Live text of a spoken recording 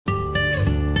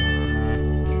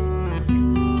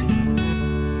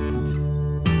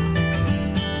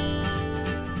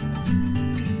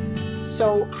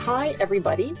So, hi,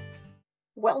 everybody.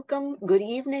 Welcome, good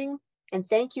evening, and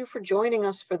thank you for joining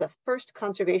us for the first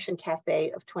Conservation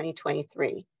Cafe of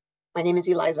 2023. My name is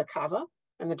Eliza Cava.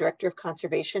 I'm the Director of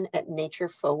Conservation at Nature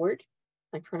Forward.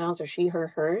 My pronouns are she, her,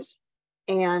 hers.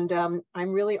 And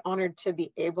I'm really honored to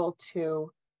be able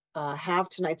to have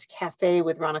tonight's cafe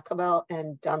with Rona Kobell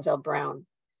and Donzel Brown,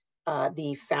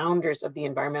 the founders of the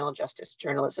Environmental Justice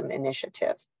Journalism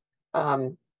Initiative.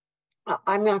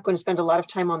 I'm not going to spend a lot of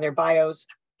time on their bios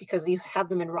because you have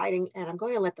them in writing, and I'm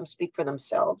going to let them speak for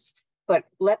themselves. But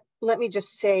let me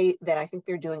just say that I think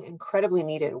they're doing incredibly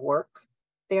needed work.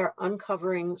 They are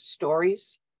uncovering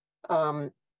stories.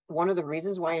 One of the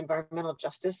reasons why environmental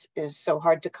justice is so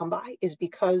hard to come by is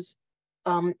because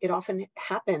it often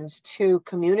happens to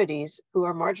communities who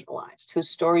are marginalized,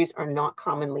 whose stories are not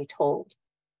commonly told.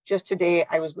 Just today,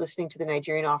 I was listening to the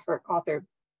Nigerian author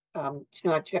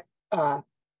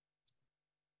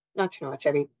Chinua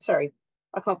Achebe, sorry,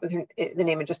 I'll come up with the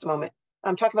name in just a moment.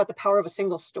 I'm talking about the power of a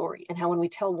single story and how when we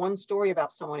tell one story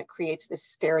about someone, it creates this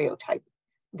stereotype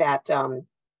that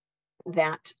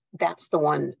that's the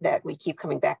one that we keep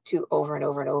coming back to over and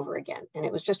over and over again. And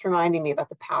it was just reminding me about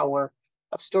the power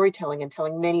of storytelling and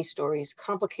telling many stories,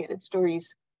 complicated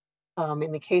stories.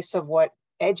 In the case of what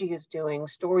EDGI is doing,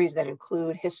 stories that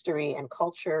include history and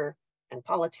culture and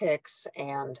politics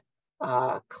and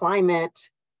climate.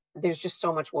 There's just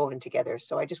so much woven together.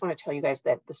 So I just want to tell you guys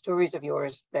that the stories of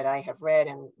yours that I have read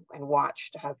and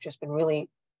watched have just been really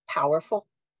powerful.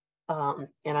 And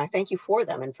I thank you for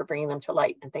them and for bringing them to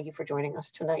light. And thank you for joining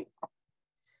us tonight.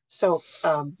 So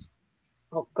go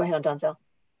ahead, Donzel.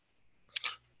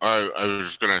 I was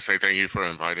just going to say thank you for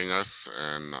inviting us.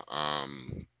 And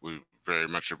we very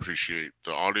much appreciate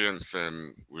the audience.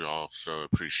 And we also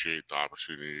appreciate the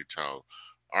opportunity to tell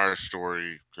our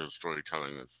story, because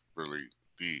storytelling is really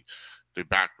the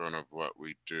backbone of what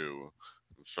we do.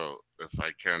 So if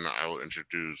I can, I will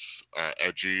introduce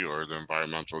EDGI, or the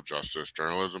Environmental Justice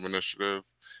Journalism Initiative.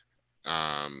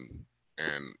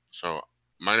 And so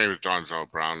my name is Donzel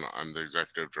Brown. I'm the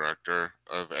Executive Director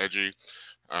of EDGI.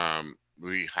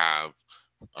 We have,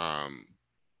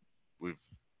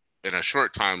 in a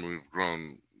short time, we've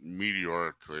grown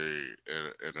meteorically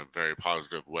in a very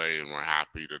positive way, and we're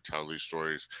happy to tell these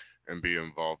stories and be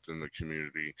involved in the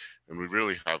community. And we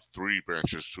really have three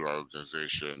branches to our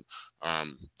organization.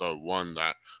 The one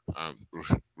that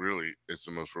really is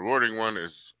the most rewarding one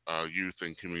is youth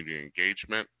and community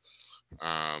engagement,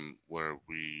 where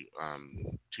we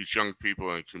teach young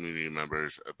people and community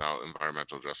members about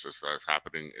environmental justice that is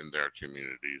happening in their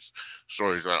communities,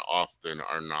 stories that often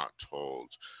are not told.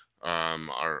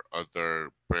 Our other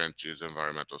branch is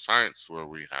environmental science, where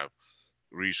we have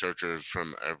researchers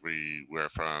from everywhere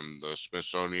from the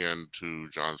Smithsonian to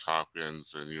Johns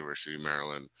Hopkins and University of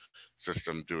Maryland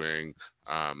system doing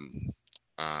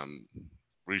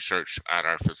research at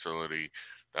our facility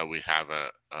that we have a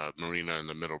marina in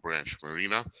the Middle Branch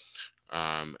Marina.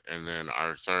 And then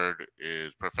our third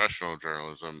is professional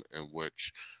journalism, in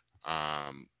which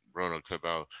Rona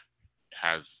Kobell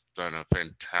has done a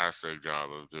fantastic job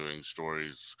of doing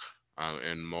stories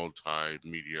in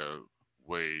multimedia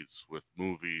ways, with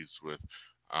movies, with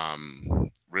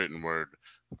written word,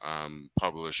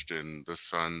 published in The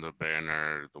Sun, The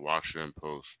Banner, The Washington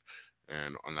Post.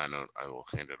 And on that note, I will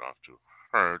hand it off to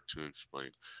her to explain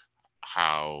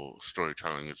how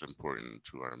storytelling is important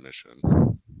to our mission.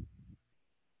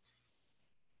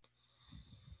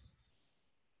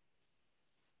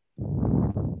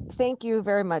 Thank you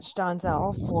very much,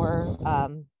 Donzel, for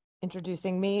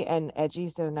introducing me and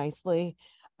EDGI so nicely,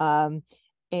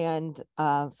 and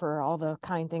for all the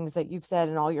kind things that you've said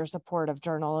and all your support of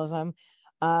journalism.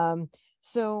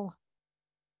 So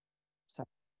I'm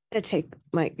going to take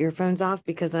my earphones off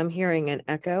because I'm hearing an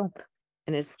echo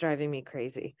and it's driving me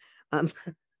crazy.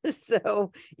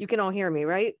 So you can all hear me,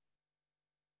 right?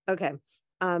 Okay.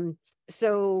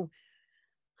 So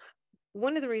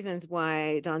one of the reasons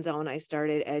why Donzel and I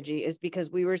started EDGI is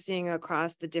because we were seeing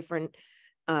across the different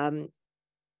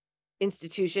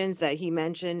institutions that he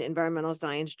mentioned, environmental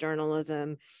science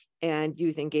journalism and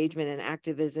youth engagement and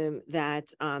activism,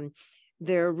 that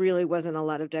there really wasn't a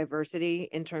lot of diversity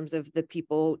in terms of the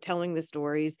people telling the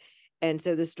stories. And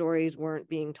so the stories weren't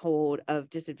being told of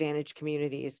disadvantaged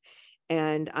communities.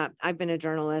 And I've been a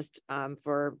journalist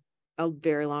for a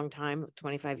very long time,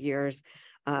 25 years.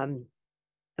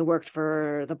 I worked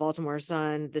for the Baltimore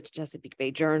Sun, the Chesapeake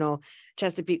Bay Journal,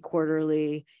 Chesapeake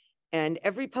Quarterly, and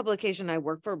every publication I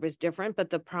worked for was different, but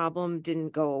the problem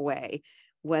didn't go away,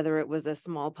 whether it was a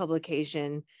small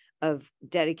publication of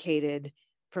dedicated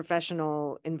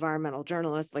professional environmental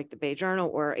journalists like the Bay Journal,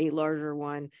 or a larger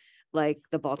one like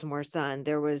the Baltimore Sun,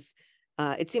 there was,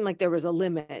 it seemed like there was a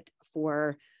limit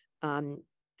for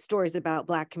stories about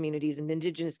Black communities and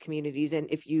Indigenous communities. And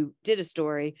if you did a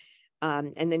story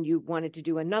and then you wanted to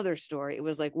do another story, it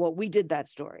was like, well, we did that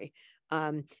story.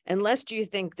 Unless you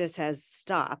think this has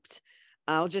stopped,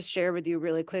 I'll just share with you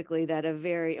really quickly that a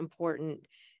very important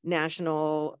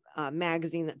national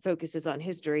magazine that focuses on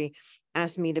history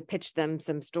asked me to pitch them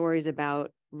some stories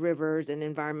about rivers and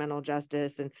environmental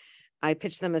justice. And I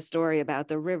pitched them a story about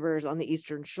the rivers on the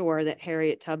Eastern Shore that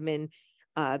Harriet Tubman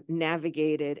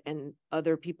navigated and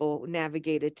other people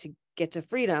navigated to get to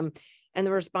freedom. And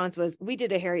the response was, we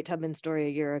did a Harriet Tubman story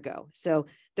a year ago. So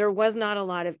there was not a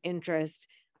lot of interest.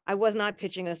 I was not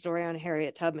pitching a story on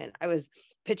Harriet Tubman. I was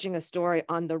pitching a story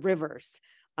on the rivers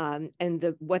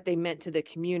and what they meant to the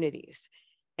communities.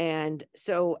 And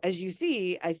so as you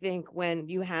see, I think when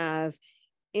you have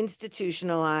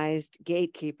institutionalized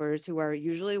gatekeepers who are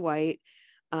usually white,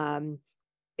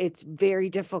 it's very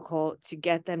difficult to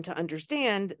get them to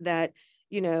understand that,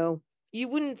 you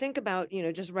wouldn't think about,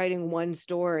 just writing one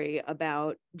story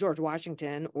about George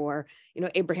Washington or,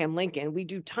 Abraham Lincoln. We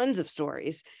do tons of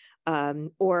stories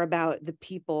or about the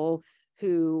people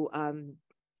who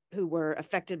were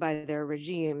affected by their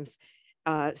regimes.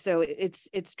 So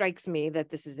it strikes me that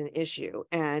this is an issue.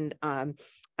 And I'm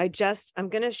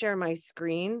going to share my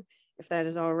screen, if that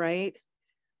is all right.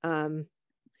 Go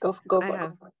for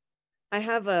it. I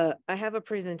have a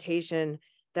presentation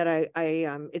that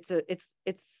it's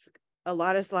a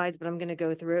lot of slides, but I'm going to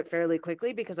go through it fairly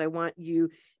quickly because I want you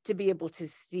to be able to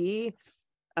see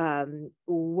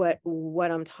what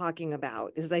I'm talking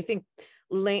about. Because I think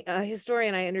a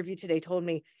historian I interviewed today told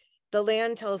me the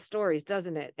land tells stories,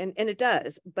 doesn't it? And it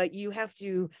does, but you have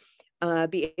to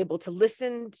be able to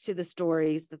listen to the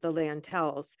stories that the land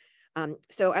tells.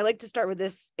 So I like to start with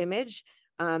this image.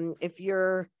 If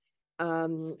you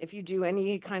do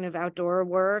any kind of outdoor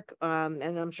work, and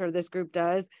I'm sure this group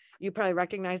does, you probably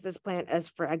recognize this plant as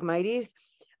Phragmites.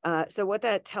 So what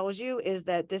that tells you is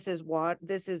that this is wet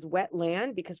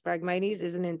land, because Phragmites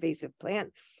is an invasive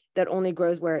plant that only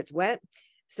grows where it's wet.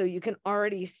 So you can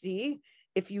already see,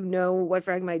 if you know what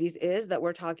Phragmites is, that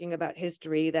we're talking about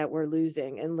history that we're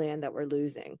losing and land that we're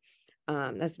losing.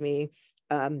 That's me.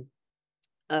 The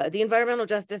environmental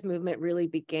justice movement really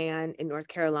began in North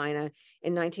Carolina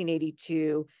in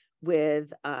 1982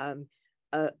 with a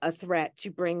threat to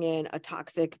bring in a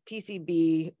toxic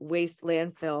PCB waste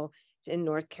landfill in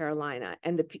North Carolina.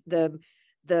 And the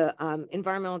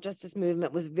environmental justice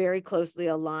movement was very closely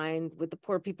aligned with the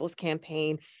Poor People's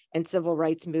Campaign and civil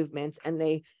rights movements, and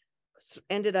they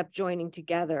ended up joining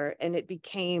together, and it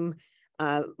became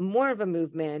more of a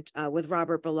movement with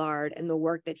Robert Ballard and the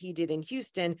work that he did in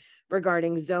Houston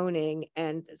regarding zoning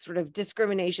and sort of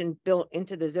discrimination built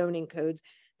into the zoning codes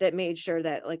that made sure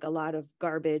that like a lot of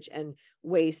garbage and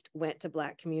waste went to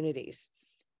Black communities.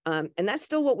 And that's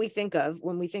still what we think of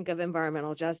when we think of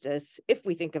environmental justice. If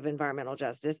we think of environmental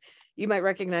justice, you might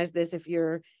recognize this if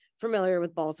you're familiar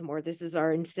with Baltimore. This is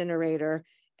our incinerator,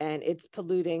 and it's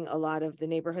polluting a lot of the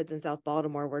neighborhoods in South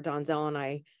Baltimore where Donzel and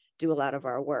I do a lot of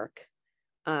our work.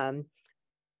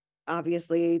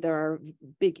 Obviously, there are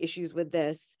big issues with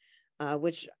this,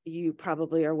 which you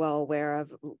probably are well aware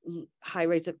of: high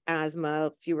rates of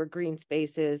asthma, fewer green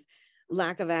spaces,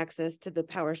 lack of access to the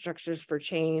power structures for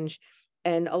change.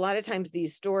 And a lot of times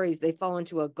these stories, they fall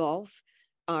into a gulf.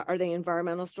 Are they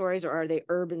environmental stories or are they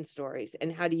urban stories?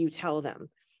 And how do you tell them?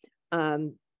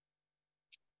 And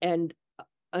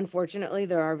unfortunately,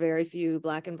 there are very few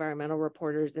Black environmental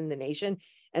reporters in the nation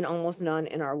and almost none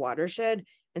in our watershed.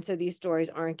 And so these stories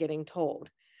aren't getting told.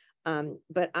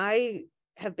 But I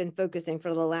have been focusing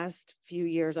for the last few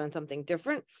years on something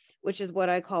different, which is what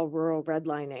I call rural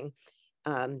redlining.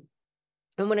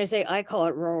 And when I say I call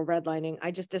it rural redlining,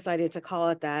 I just decided to call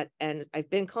it that. And I've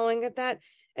been calling it that,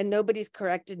 and nobody's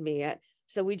corrected me yet.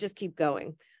 So we just keep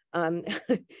going.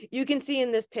 You can see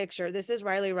in this picture, this is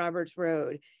Riley Roberts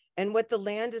Road. And what the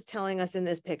land is telling us in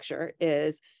this picture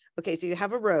is, okay, so you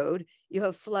have a road, you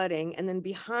have flooding, and then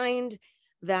behind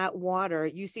that water,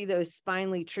 you see those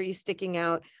spindly trees sticking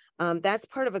out. That's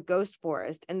part of a ghost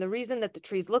forest. And the reason that the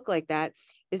trees look like that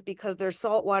is because there's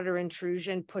saltwater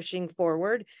intrusion pushing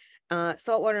forward.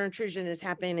 Saltwater intrusion is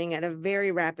happening at a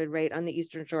very rapid rate on the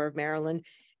eastern shore of Maryland.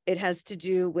 It has to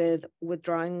do with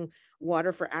withdrawing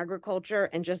water for agriculture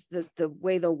and just the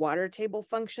way the water table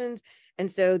functions. And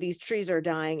so these trees are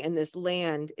dying and this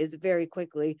land is very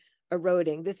quickly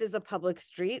eroding. This is a public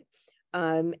street,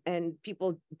 and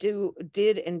people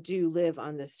did and do live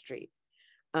on this street.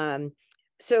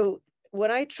 So what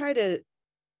I try to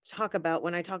talk about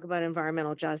when I talk about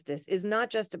environmental justice is not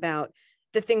just about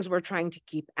the things we're trying to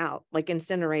keep out, like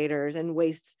incinerators and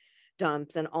waste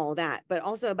dumps and all that, but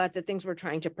also about the things we're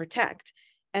trying to protect.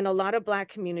 And a lot of Black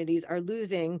communities are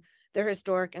losing their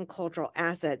historic and cultural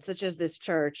assets, such as this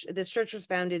church. This church was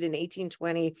founded in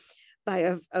 1820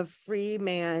 by a free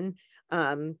man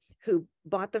who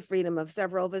bought the freedom of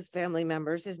several of his family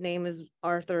members. His name is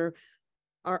Arnold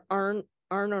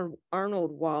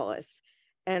Wallace.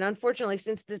 And unfortunately,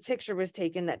 since the picture was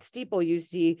taken, that steeple you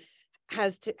see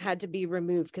had to be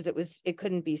removed because it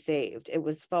couldn't be saved. It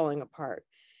was falling apart.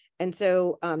 And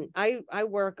so I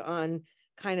work on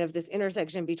kind of this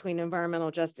intersection between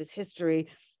environmental justice history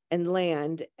and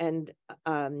land. And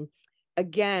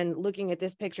again, looking at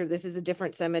this picture, this is a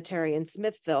different cemetery in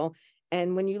Smithville.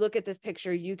 And when you look at this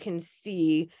picture, you can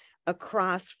see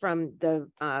across from the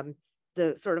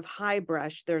sort of high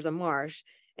brush, there's a marsh,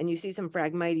 and you see some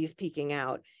Phragmites peeking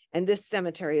out. And this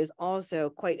cemetery is also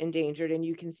quite endangered. And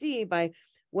you can see by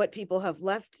what people have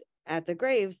left at the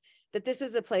graves that this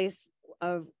is a place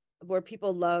where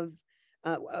people love,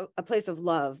 a place of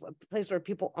love, a place where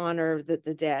people honor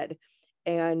the dead.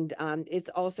 And it's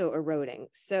also eroding.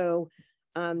 So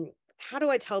how do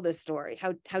I tell this story?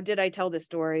 How did I tell the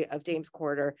story of Dames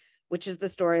Quarter, which is the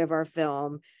story of our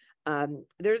film?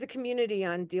 There's a community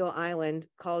on Deal Island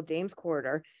called Dames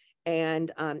Quarter,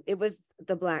 and it was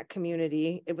the Black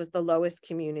community. It was the lowest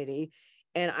community.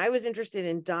 And I was interested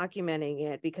in documenting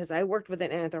it because I worked with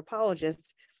an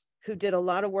anthropologist who did a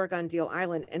lot of work on Deal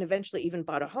Island and eventually even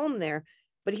bought a home there,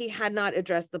 but he had not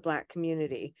addressed the Black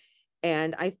community.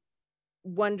 And I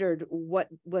wondered what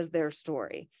was their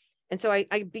story. And so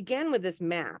I began with this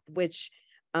map, which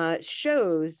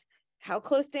shows how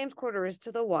close Dames Quarter is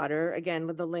to the water, again,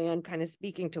 with the land kind of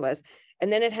speaking to us.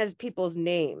 And then it has people's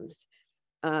names.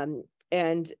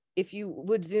 And if you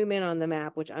would zoom in on the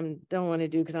map, which I don't want to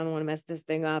do because I don't want to mess this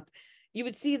thing up, you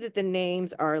would see that the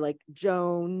names are like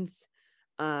Jones,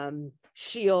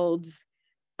 Shields,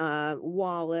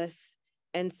 Wallace.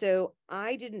 And so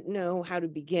I didn't know how to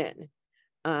begin.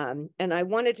 And I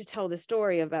wanted to tell the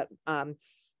story about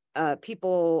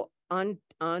people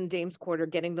on Dames Quarter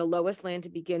getting the lowest land to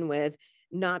begin with,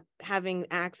 not having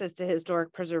access to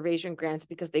historic preservation grants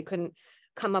because they couldn't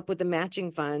come up with the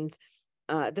matching funds,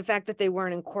 the fact that they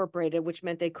weren't incorporated, which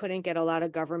meant they couldn't get a lot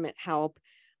of government help,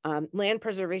 land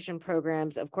preservation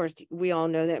programs. Of course, we all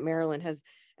know that Maryland has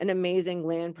an amazing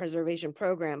land preservation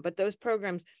program, but those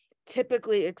programs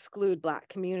typically exclude Black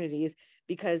communities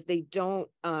because they don't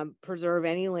preserve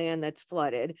any land that's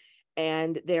flooded,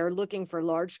 and they're looking for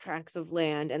large tracts of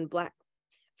land, and Black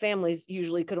families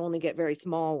usually could only get very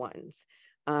small ones.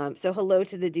 So hello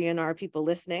to the DNR people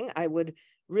listening. I would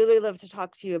really love to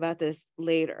talk to you about this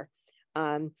later.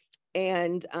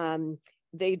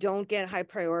 They don't get high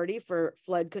priority for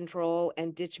flood control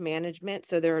and ditch management,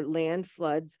 so their land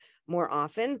floods more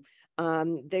often.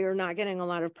 They are not getting a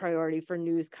lot of priority for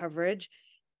news coverage,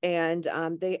 and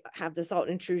they have the salt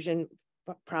intrusion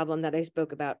problem that I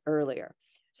spoke about earlier.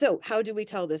 So how do we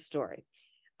tell this story?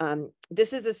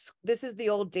 This is the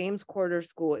old Dames Quarter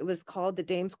school. It was called the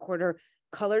Dames Quarter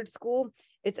Colored School.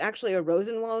 It's actually a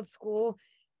Rosenwald school,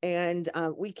 and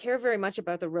we care very much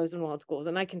about the Rosenwald schools,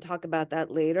 and I can talk about that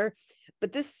later.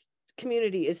 But this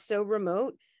community is so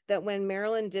remote that when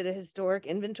Maryland did a historic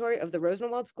inventory of the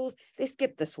Rosenwald schools, they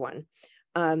skipped this one.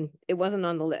 It wasn't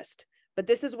on the list, but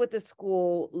this is what the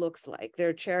school looks like,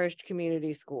 their cherished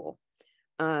community school.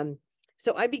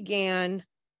 So I began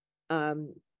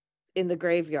in the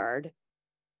graveyard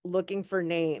looking for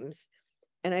names,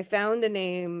 and I found the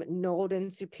name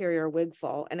Nolden Superior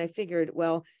Wigfall, and I figured,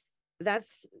 well,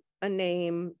 that's a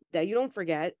name that you don't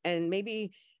forget, and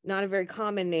maybe not a very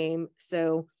common name.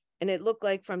 So, and it looked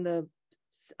like from the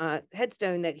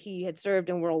headstone that he had served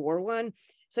in World War I.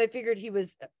 So I figured he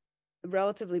was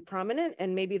relatively prominent,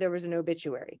 and maybe there was an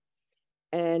obituary.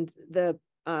 And the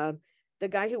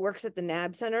guy who works at the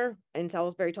NAB Center in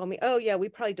Salisbury told me, oh yeah, we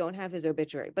probably don't have his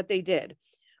obituary, but they did.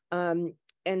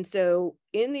 And so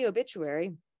in the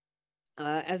obituary,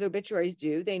 as obituaries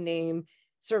do, they name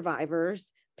survivors,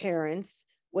 parents,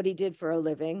 what he did for a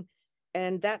living.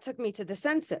 And that took me to the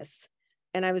census.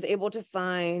 And I was able to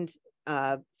find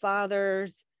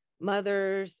fathers,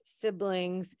 mothers,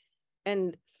 siblings.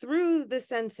 And through the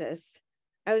census,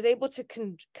 I was able to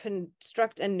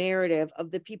construct a narrative of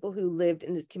the people who lived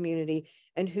in this community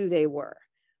and who they were.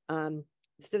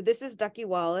 So this is Ducky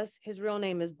Wallace. His real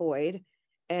name is Boyd,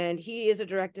 and he is a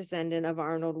direct descendant of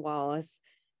Arnold Wallace.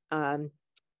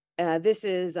 This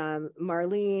is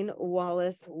Marlene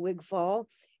Wallace Wigfall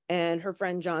and her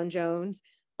friend John Jones,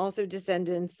 also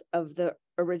descendants of the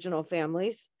original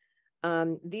families.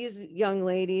 These young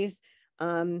ladies,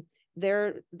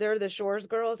 they're the Shores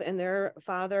girls, and their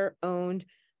father owned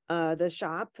the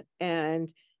shop, and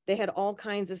they had all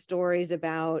kinds of stories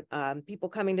about people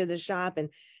coming to the shop and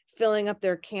filling up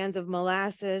their cans of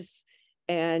molasses,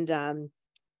 and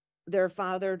their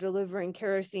father delivering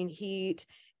kerosene heat.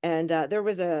 And there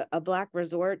was a black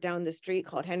resort down the street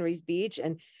called Henry's Beach,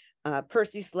 and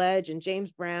Percy Sledge and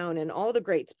James Brown and all the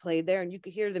greats played there, and you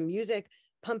could hear the music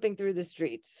pumping through the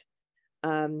streets.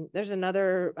 There's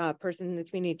another person in the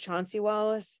community, Chauncey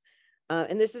Wallace,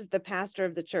 and this is the pastor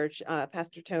of the church,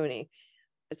 Pastor Tony.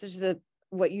 It's just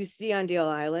what you see on Deal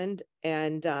Island.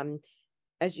 And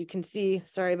as you can see,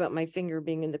 sorry about my finger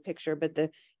being in the picture, but the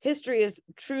history is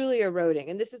truly eroding.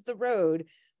 And this is the road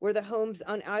where the homes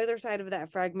on either side of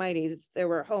that Phragmites, there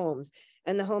were homes,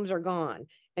 and the homes are gone.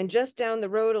 And just down the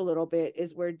road a little bit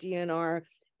is where DNR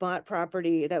bought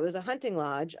property that was a hunting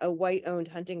lodge, a white-owned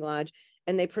hunting lodge,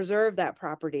 and they preserved that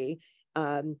property.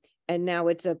 And now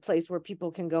it's a place where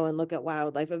people can go and look at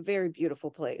wildlife, a very beautiful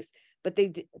place. But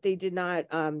they did not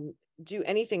do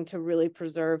anything to really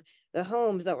preserve the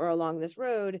homes that were along this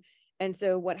road. And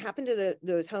so what happened to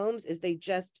those homes is they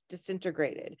just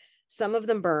disintegrated. Some of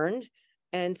them burned,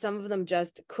 and some of them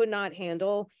just could not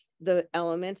handle the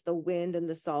elements, the wind and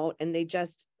the salt, and they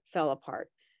just fell apart.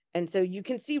 And so you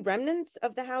can see remnants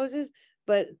of the houses,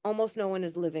 but almost no one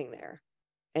is living there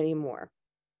anymore.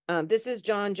 This is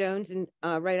John Jones, and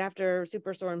right after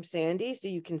Superstorm Sandy, so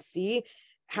you can see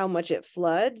how much it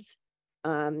floods.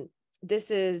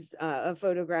 This is a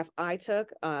photograph I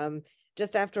took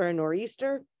just after a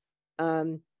nor'easter.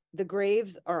 The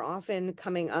graves are often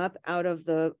coming up out of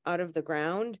the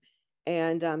ground,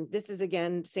 and this is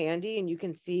again Sandy, and you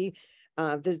can see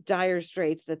the dire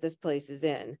straits that this place is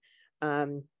in.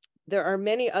 There are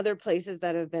many other places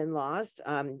that have been lost.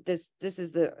 This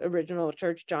is the original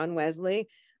church, John Wesley,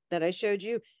 that I showed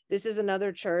you. This is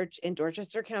another church in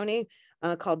Dorchester County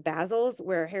called Basil's,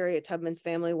 where Harriet Tubman's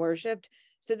family worshiped.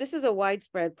 So this is a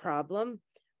widespread problem.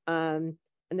 And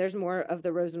there's more of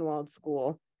the Rosenwald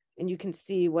School, and you can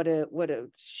see what a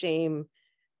shame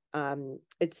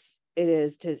it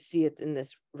is to see it in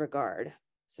this regard.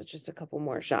 So just a couple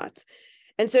more shots.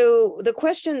 And so the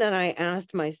question that I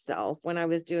asked myself when I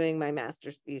was doing my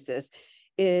master's thesis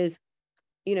is,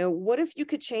 what if you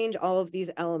could change all of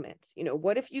these elements?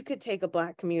 What if you could take a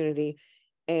Black community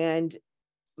and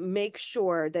make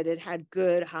sure that it had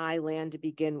good high land to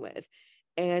begin with,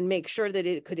 and make sure that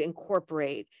it could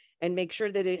incorporate, and make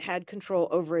sure that it had control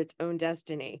over its own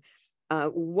destiny?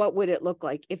 What would it look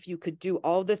like if you could do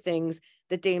all the things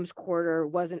that Dames Quarter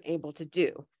wasn't able to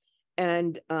do?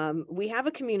 And we have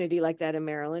a community like that in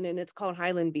Maryland, and it's called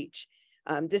Highland Beach.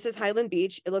 This is Highland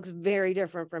Beach. It looks very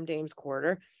different from Dames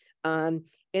Quarter. In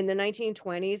the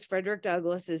 1920s, Frederick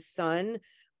Douglass's son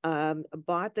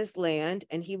bought this land,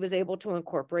 and he was able to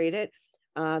incorporate it.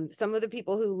 Some of the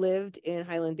people who lived in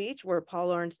Highland Beach were Paul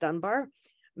Lawrence Dunbar,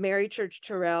 Mary Church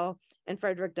Terrell, and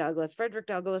Frederick Douglass. Frederick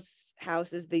Douglass'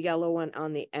 house is the yellow one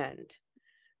on the end.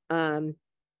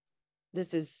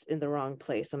 This is in the wrong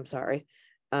place. I'm sorry.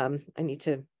 I need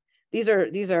to. These are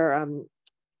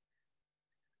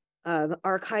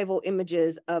archival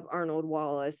images of Arnold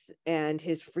Wallace and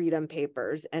his Freedom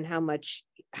Papers, and how much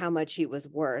he was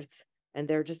worth. And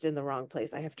they're just in the wrong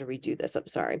place. I have to redo this. I'm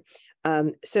sorry.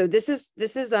 So this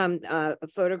is a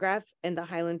photograph in the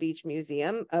Highland Beach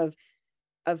Museum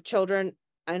of children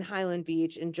on Highland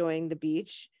Beach enjoying the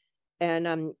beach.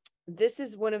 And this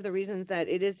is one of the reasons that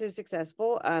it is so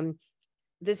successful.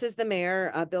 This is the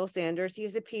mayor, Bill Sanders. He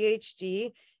has a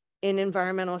PhD in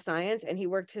environmental science, and he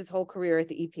worked his whole career at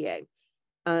the EPA.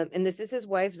 And this is his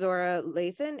wife, Zora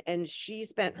Lathan, and she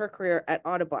spent her career at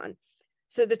Audubon.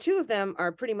 So the two of them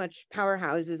are pretty much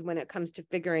powerhouses when it comes to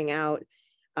figuring out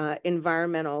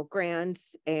environmental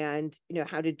grants and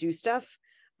how to do stuff.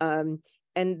 And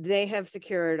they have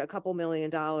secured a couple $1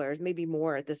 million, maybe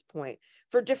more at this point,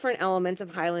 for different elements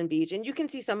of Highland Beach. And you can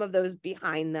see some of those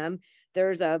behind them.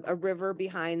 There's a river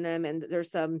behind them, and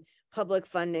there's some public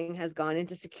funding has gone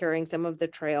into securing some of the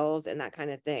trails and that kind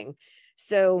of thing.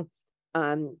 So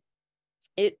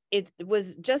it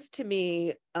was just, to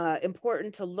me,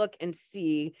 important to look and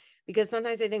see, because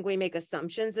sometimes I think we make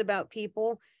assumptions about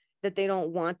people that they don't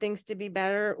want things to be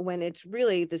better, when it's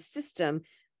really the system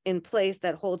in place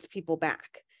that holds people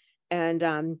back. And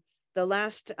the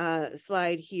last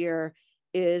slide here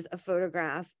is a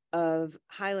photograph of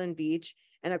Highland Beach,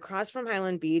 and across from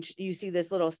Highland Beach you see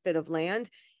this little spit of land,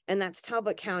 and that's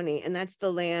Talbot County, and that's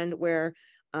the land where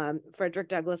Frederick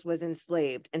Douglass was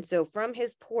enslaved. And so from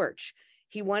his porch,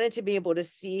 he wanted to be able to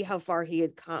see how far he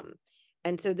had come.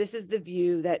 And so this is the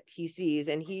view that he sees,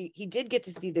 and he did get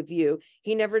to see the view.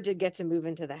 He never did get to move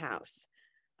into the house.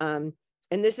 And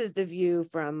this is the view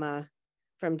from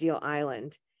Deal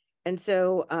Island. And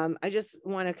so I just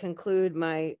want to conclude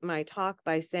my talk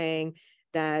by saying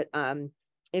that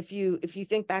if you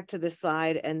think back to the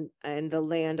slide and the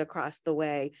land across the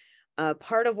way,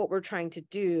 part of what we're trying to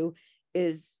do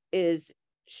is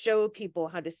show people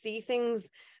how to see things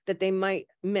that they might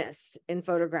miss in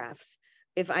photographs.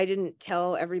 If I didn't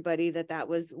tell everybody that that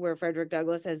was where Frederick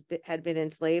Douglass had been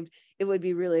enslaved, it would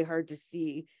be really hard to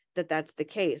see that that's the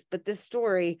case. But this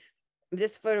story,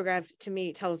 this photograph to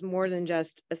me tells more than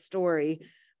just a story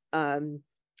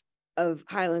of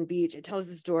Highland Beach. It tells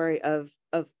a story of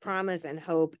promise and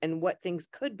hope and what things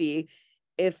could be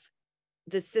if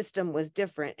the system was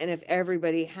different and if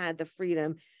everybody had the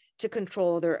freedom to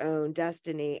control their own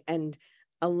destiny and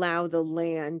allow the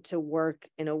land to work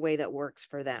in a way that works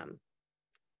for them.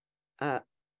 I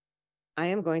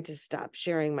am going to stop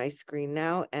sharing my screen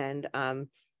now and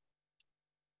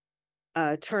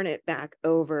turn it back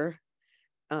over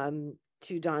to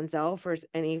Donzel for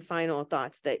any final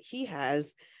thoughts that he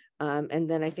has. And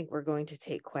then I think we're going to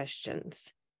take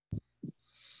questions.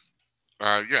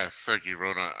 Yes, thank you,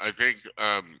 Rona. I think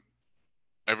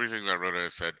everything that Rona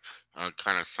has said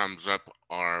kind of sums up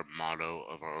our motto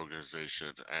of our organization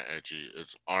at EDGI.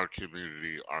 It's our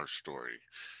community, our story.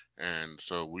 And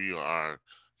so we are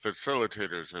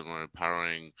facilitators and we're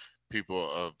empowering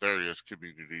people of various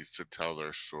communities to tell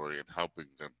their story and helping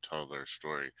them tell their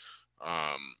story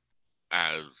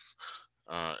as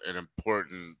an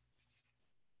important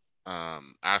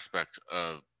aspect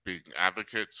of being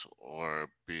advocates or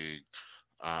being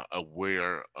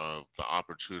aware of the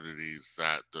opportunities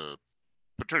that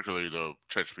particularly the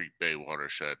Chesapeake Bay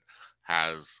watershed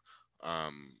has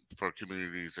for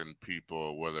communities and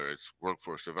people, whether it's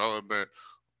workforce development,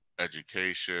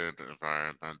 education,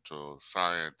 environmental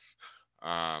science,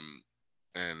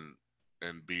 and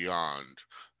beyond.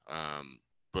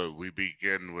 But we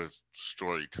begin with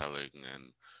storytelling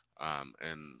and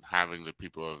having the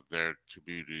people of their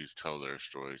communities tell their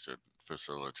stories and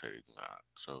facilitating that.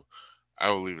 So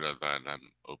I will leave it at that, and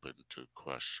I'm open to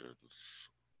questions.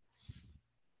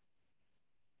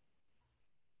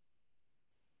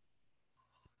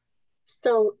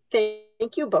 So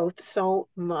thank you both so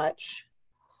much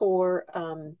for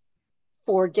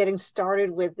getting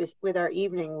started with this, with our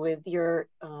evening, with your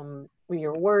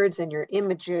words and your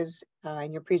images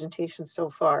and your presentation so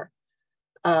far.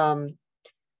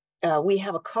 We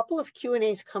have a couple of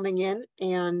Q&As coming in,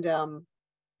 and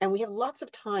we have lots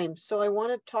of time. So I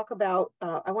want to talk about,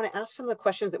 I want to ask some of the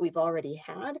questions that we've already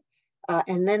had,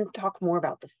 and then talk more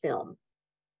about the film.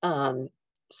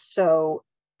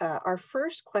 Our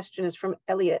first question is from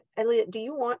Elliot. Elliot, do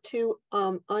you want to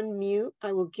unmute?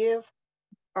 I will give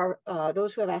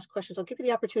those who have asked questions, I'll give you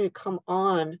the opportunity to come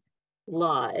on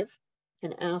live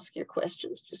and ask your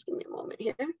questions. Just give me a moment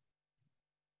here.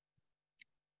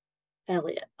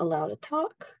 Elliot, allow to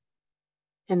talk.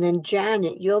 And then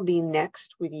Janet, you'll be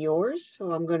next with yours.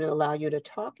 So I'm going to allow you to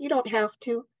talk. You don't have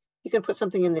to. You can put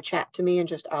something in the chat to me and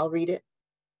just I'll read it.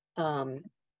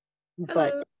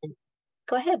 But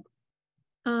go ahead.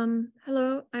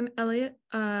 Hello, I'm Elliot,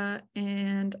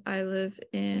 and I live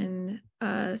in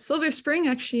Silver Spring,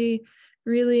 actually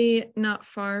really not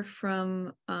far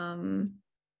from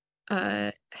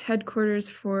headquarters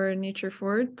for Nature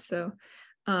Forward. So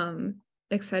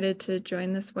excited to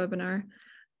join this webinar.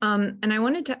 And I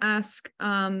wanted to ask,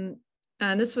 and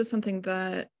this was something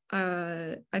that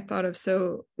I thought of.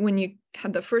 So when you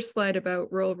had the first slide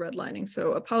about rural redlining,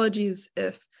 so apologies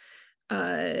if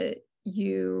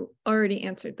you already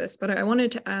answered this, but I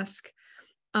wanted to ask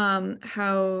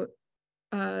how,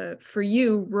 for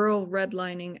you, rural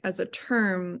redlining as a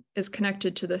term is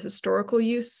connected to the historical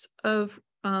use of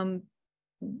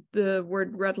the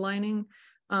word redlining,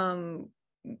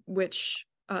 which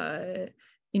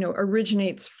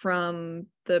originates from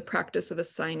the practice of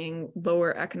assigning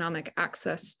lower economic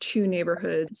access to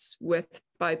neighborhoods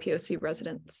by POC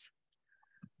residents.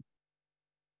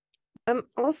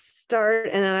 I'll start,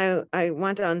 and then I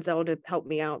want Donzel to help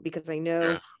me out because I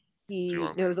know he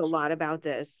knows a lot about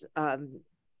this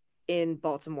in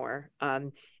Baltimore,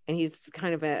 and he's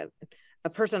kind of a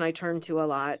person I turn to a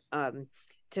lot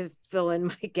to fill in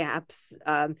my gaps.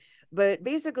 But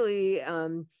basically,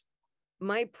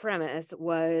 my premise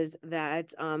was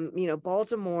that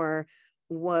Baltimore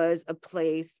was a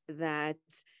place that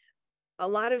a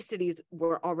lot of cities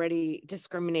were already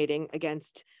discriminating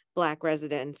against Black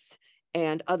residents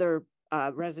and other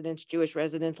residents, Jewish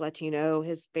residents, Latino,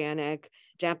 Hispanic,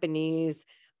 Japanese.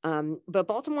 But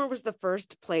Baltimore was the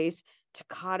first place to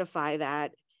codify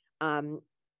that in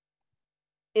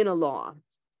a law.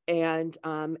 And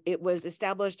it was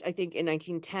established, I think, in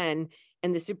 1910,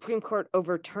 and the Supreme Court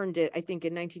overturned it, I think,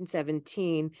 in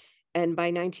 1917. And by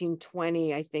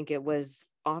 1920, I think it was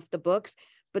off the books,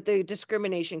 but the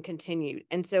discrimination continued.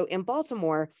 And so in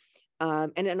Baltimore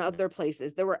and in other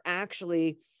places, there were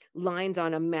actually lines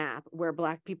on a map where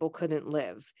Black people couldn't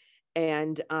live.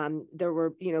 And there were,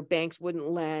 banks wouldn't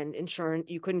lend insurance,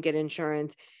 you couldn't get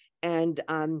insurance. And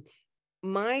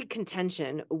my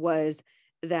contention was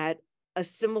that a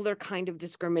similar kind of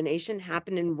discrimination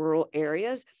happened in rural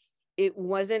areas. It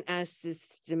wasn't as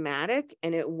systematic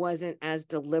and it wasn't as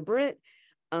deliberate,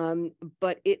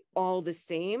 but it all the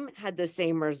same had the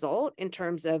same result in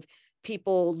terms of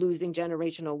people losing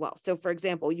generational wealth. So for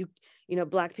example,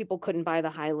 Black people couldn't buy the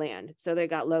high land, so they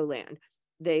got low land.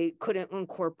 They couldn't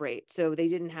incorporate, so they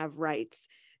didn't have rights.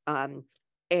 And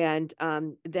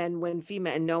then when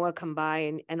FEMA and NOAA come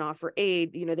by and offer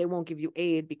aid, they won't give you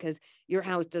aid because your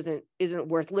house isn't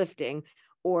worth lifting,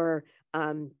 or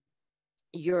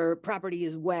your property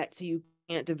is wet, so you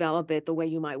can't develop it the way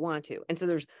you might want to. And so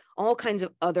there's all kinds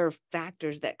of other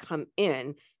factors that come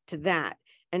in to that.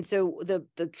 And so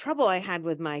the trouble I had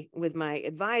with my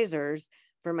advisors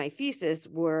for my thesis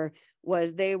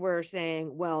was they were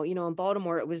saying, well, in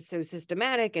Baltimore it was so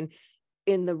systematic, and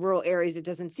in the rural areas it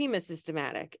doesn't seem as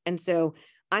systematic. And so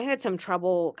I had some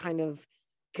trouble kind of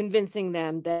convincing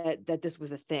them that this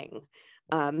was a thing.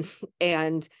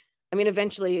 And I mean,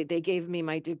 eventually they gave me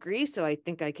my degree, so I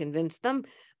think I convinced them.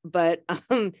 But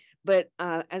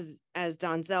as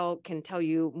Donzel can tell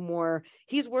you more,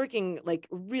 he's working like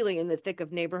really in the thick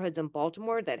of neighborhoods in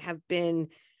Baltimore that have been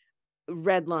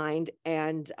redlined,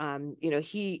 and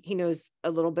he knows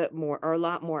a little bit more, or a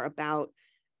lot more, about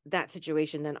that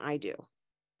situation than I do.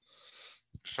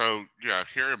 So yeah,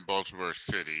 here in Baltimore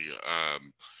City, I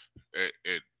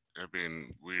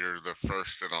mean, we're the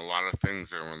first in a lot of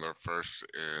things, and we're the first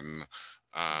in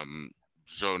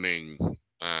zoning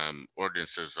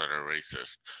ordinances that are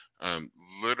racist.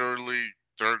 Literally,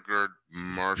 Thurgood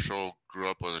Marshall grew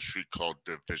up on a street called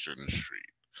Division Street.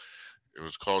 It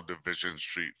was called Division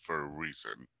Street for a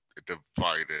reason. It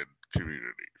divided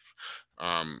communities.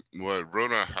 What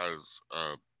Rona has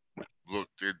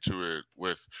looked into it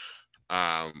with,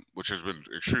 which has been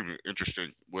extremely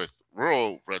interesting with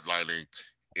rural redlining,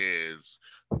 is,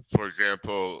 for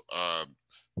example,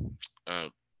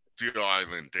 Deal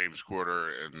Island, Dames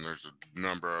Quarter, and there's a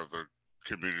number of other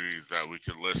communities that we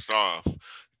could list off,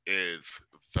 is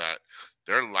that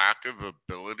their lack of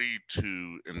ability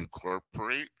to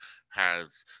incorporate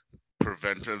has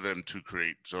prevented them to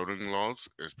create zoning laws,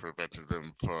 has prevented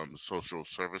them from social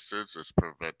services, has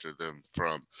prevented them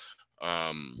from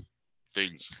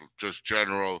things, just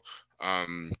general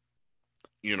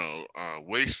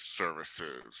waste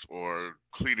services, or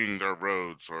cleaning their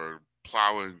roads, or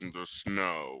plowing the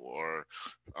snow, or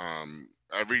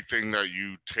everything that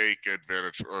you take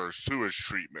advantage, or sewage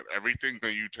treatment, everything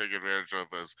that you take advantage of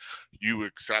as you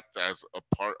accept as a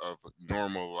part of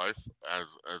normal life as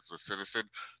a citizen,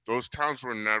 those towns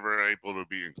were never able to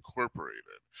be incorporated.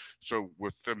 So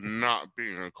with them not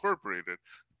being incorporated,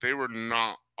 they were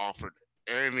not offered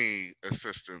any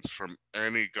assistance from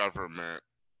any government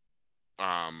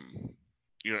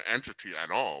entity at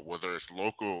all, whether it's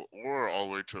local or all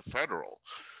the way to federal.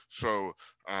 So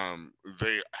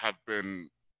they have been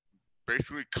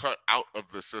basically cut out of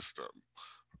the system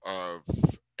of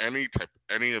any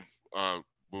of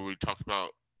when we talk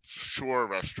about shore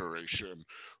restoration,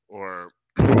 or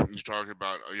you talk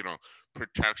about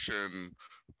protection,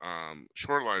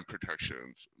 shoreline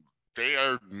protections. They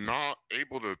are not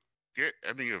able to get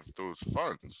any of those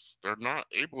funds. They're not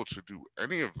able to do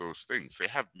any of those things. They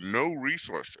have no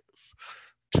resources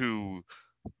to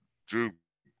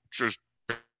just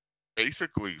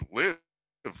basically live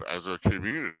as a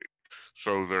community.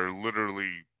 So they're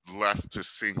literally left to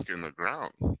sink in the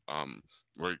ground.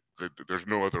 There's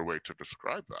no other way to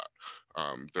describe that.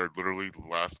 They're literally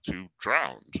left to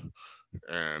drown,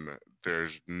 and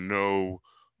there's no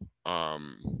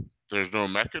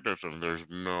mechanism. There's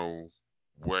no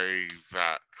way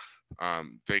that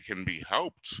they can be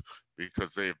helped,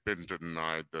 because they've been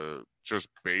denied the just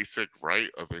basic right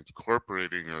of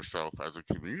incorporating yourself as a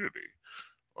community,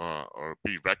 or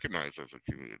be recognized as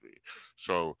a community.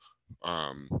 So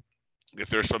if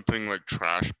there's something like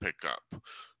trash pickup,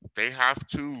 they have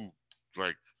to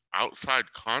outside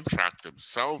contract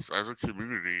themselves as a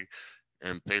community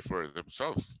and pay for it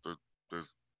themselves. The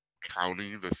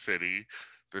county, the city,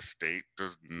 the state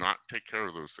does not take care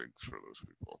of those things for those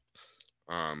people.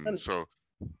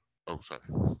 Sorry.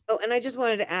 Oh, and I just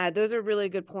wanted to add, those are really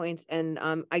good points. And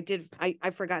I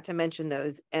forgot to mention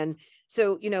those. And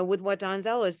so, with what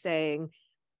Donzel is saying,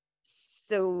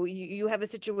 So you have a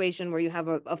situation where you have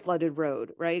a flooded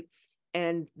road, right?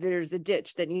 And there's a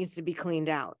ditch that needs to be cleaned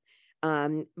out.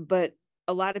 But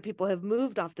a lot of people have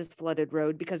moved off this flooded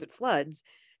road because it floods.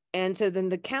 And so then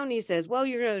the county says, well,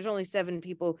 there's only 7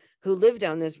 people who live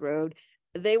down this road.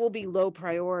 They will be low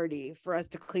priority for us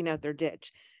to clean out their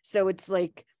ditch. So it's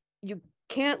like, you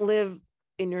can't live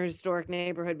in your historic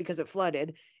neighborhood because it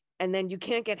flooded. And then you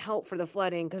can't get help for the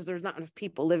flooding because there's not enough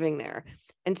people living there.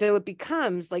 And so it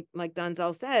becomes like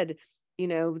Donzel said,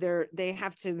 they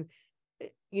have to,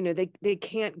 they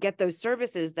can't get those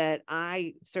services that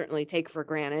I certainly take for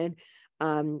granted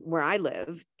where I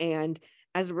live. And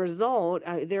as a result,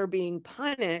 they're being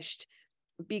punished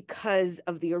because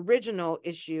of the original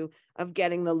issue of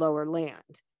getting the lower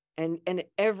land. And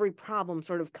every problem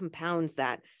sort of compounds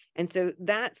that. And so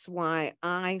that's why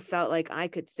I felt like I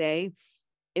could say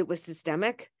it was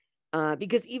systemic,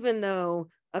 because even though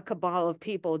a cabal of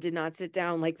people did not sit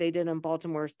down like they did in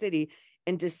Baltimore City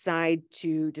and decide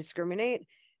to discriminate,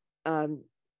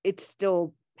 it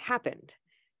still happened.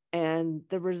 And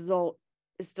the result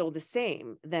is still the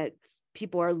same, that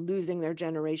people are losing their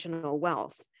generational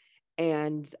wealth,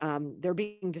 and they're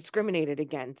being discriminated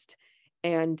against.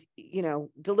 And,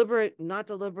 deliberate, not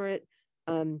deliberate,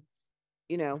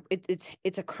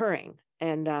 it's occurring.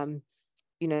 And,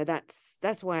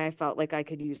 that's why I felt like I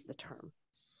could use the term.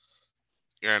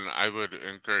 And I would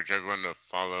encourage everyone to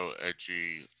follow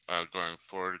Edgy going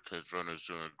forward, because Rona's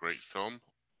doing a great film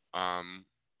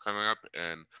coming up.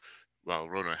 And while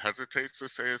Rona hesitates to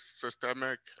say it's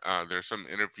systemic, there's some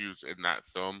interviews in that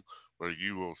film where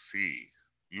you will see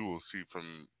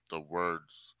from the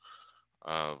words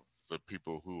of the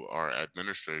people who are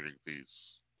administrating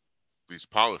these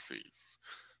policies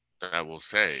that will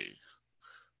say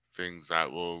things that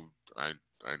will, I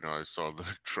know I saw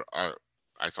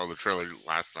I saw the trailer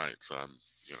last night, so I'm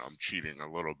cheating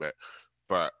a little bit,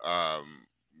 but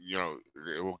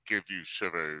it will give you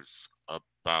shivers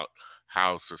about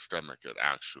how systemic it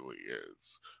actually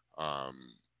is,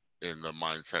 in the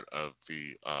mindset of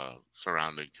the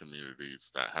surrounding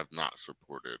communities that have not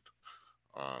supported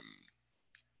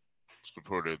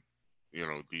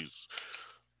these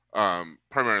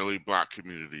primarily Black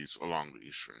communities along the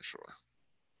Eastern Shore.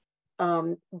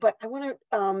 But I want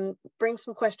to bring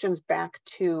some questions back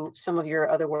to some of your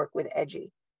other work with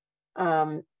Edgy.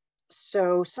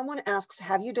 So someone asks,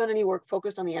 have you done any work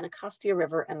focused on the Anacostia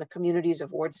River and the communities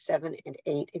of Wards 7 and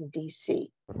 8 in DC?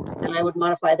 And I would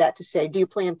modify that to say, do you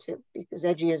plan to? Because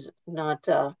Edgy is not,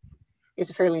 is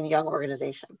a fairly young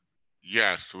organization.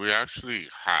 Yes, we actually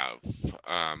have.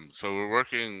 So we're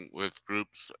working with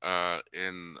groups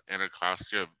in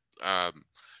Anacostia.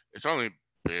 It's only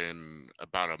been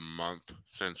about a month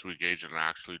since we engaged, and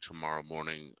actually tomorrow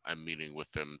morning I'm meeting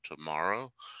with them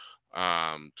tomorrow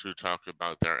to talk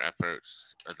about their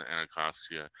efforts in the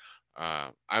Anacostia.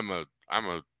 I'm a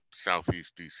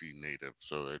Southeast DC native,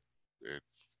 so it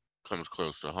comes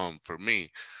close to home for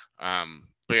me.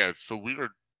 But yeah, so we were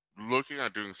looking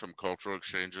at doing some cultural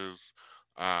exchanges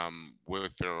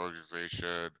with their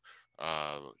organization,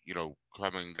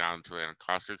 coming down to the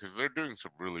Anacostia, because they're doing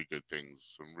some really good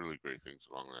things, some really great things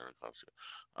along the Anacostia.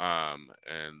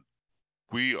 And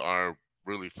we are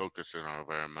really focused in our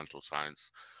environmental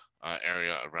science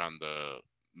area around the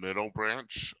middle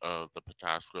branch of the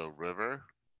Pataskla River.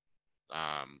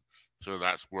 So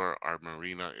that's where our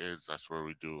marina is. That's where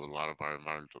we do a lot of our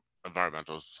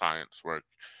environmental science work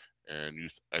and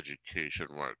youth education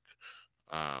work.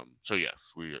 So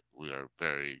yes, we are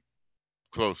very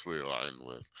closely aligned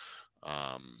with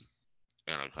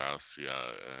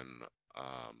Anacostia, and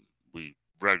we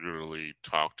regularly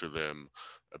talk to them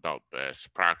about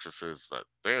best practices that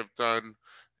they have done.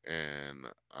 And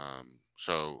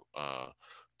so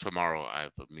tomorrow I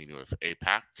have a meeting with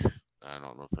APAC. I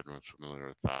don't know if anyone's familiar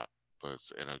with that, but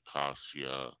it's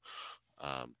Anacostia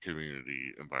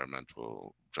Community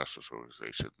Environmental Justice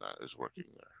Organization that is working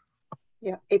there.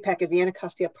 Yeah, APAC is the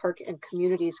Anacostia Park and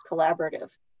Communities Collaborative,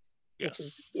 which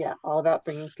is all about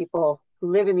bringing people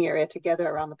who live in the area together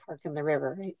around the park and the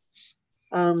river, right?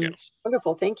 Yes.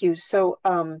 Wonderful, thank you. So,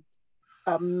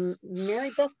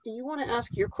 Mary Beth, do you want to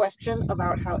ask your question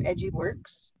about how Edgy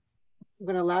works? I'm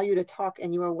going to allow you to talk,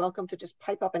 and you are welcome to just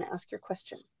pipe up and ask your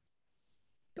question.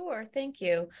 Sure, thank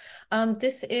you.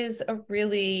 This is a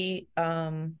really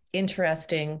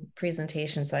interesting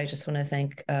presentation, so I just want to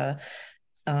thank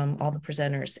all the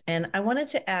presenters. And I wanted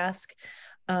to ask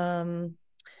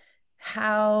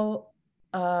how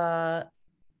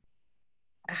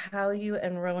you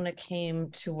and Rona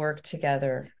came to work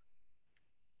together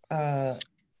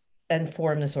and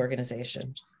form this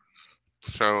organization.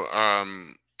 So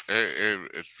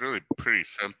It's really pretty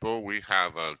simple. We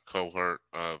have a cohort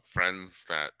of friends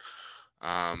that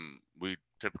we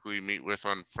typically meet with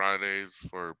on Fridays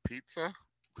for pizza,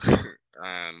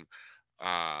 and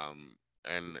um,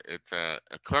 it's a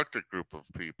eclectic group of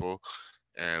people,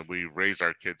 and we raise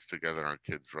our kids together. And our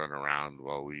kids run around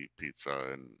while we eat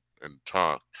pizza and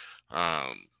talk.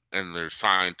 Um, and there's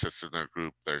scientists in that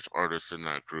group. There's artists in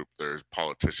that group. There's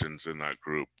politicians in that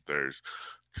group. There's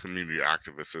community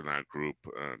activists in that group.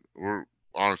 And we're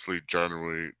honestly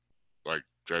generally like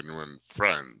genuine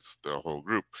friends, the whole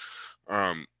group.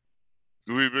 Um,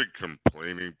 we've been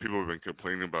complaining. People have been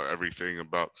complaining about everything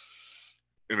about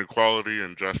inequality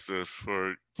and justice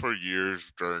for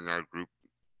years during our group,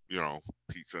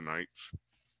 pizza nights,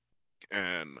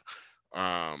 and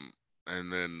um,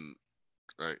 and then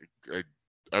I I,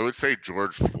 I would say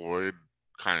George Floyd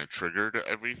kind of triggered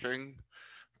everything.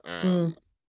 Mm. Um,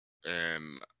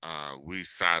 and we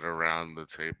sat around the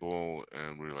table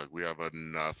and we were like, we have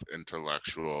enough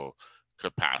intellectual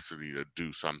capacity to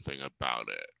do something about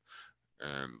it,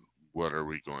 and what are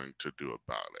we going to do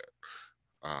about it?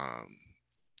 um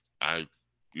I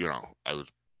I was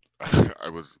I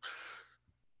was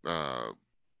uh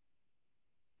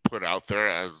put out there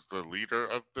as the leader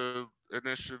of the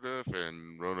initiative,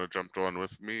 and Rona jumped on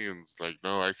with me and was like,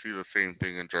 no, I see the same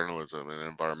thing in journalism and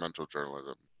environmental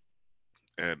journalism.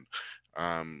 And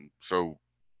so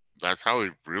that's how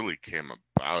it really came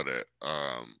about it.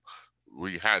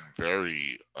 We had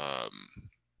very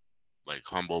like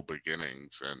humble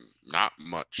beginnings and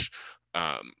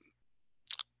um,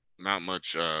 not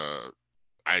much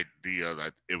idea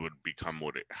that it would become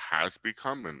what it has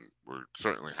become, and we're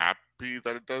certainly happy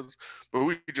that it does. But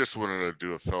we just wanted to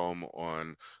do a film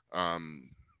on um,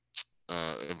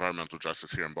 environmental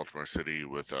justice here in Baltimore City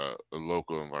with a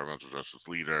local environmental justice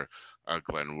leader,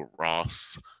 Glenn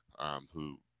Ross,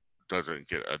 who doesn't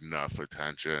get enough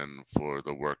attention for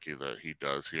the work that he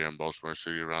does here in Baltimore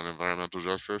City around environmental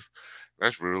justice.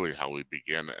 That's really how we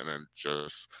began, and then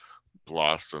just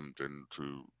blossomed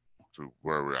into to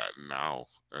where we're at now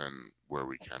and where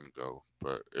we can go.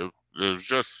 But it was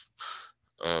just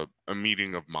a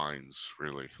meeting of minds,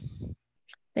 really.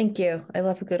 Thank you. I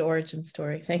love a good origin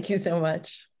story. Thank you so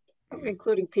much.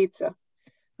 Including pizza.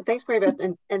 Well, thanks, Mary Beth,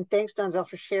 and thanks, Donzel,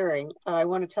 for sharing. I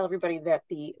want to tell everybody that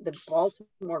the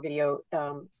Baltimore video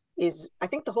is, I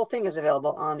think the whole thing is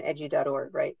available on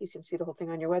edu.org, right? You can see the whole thing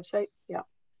on your website. Yeah.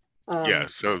 Yeah.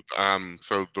 So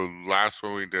the last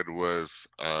one we did was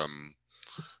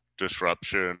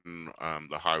Disruption,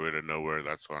 the Highway to Nowhere.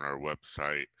 That's on our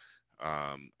website.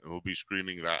 And we'll be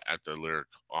screening that at the Lyric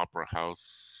Opera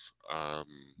House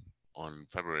on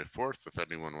February 4th, if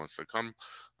anyone wants to come.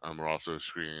 We're also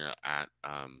screening it at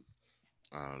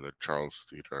the Charles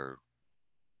Theater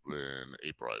in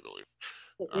April, I believe.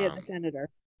 Yeah, the senator.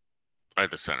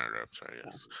 At the Senator, I'm sorry,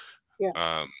 yes.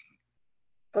 Yeah.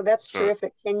 Oh, that's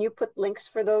terrific. Can you put links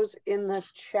for those in the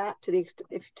chat to the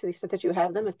extent that you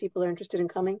have them, if people are interested in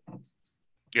coming?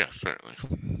 Yeah, certainly.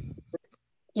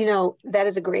 That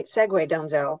is a great segue,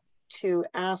 Donzel, to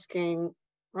asking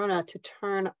Rona to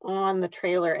turn on the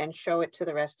trailer and show it to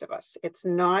the rest of us. It's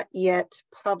not yet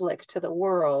public to the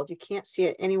world. You can't see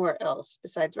it anywhere else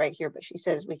besides right here, but she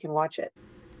says we can watch it.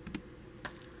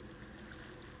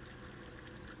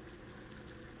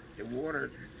 The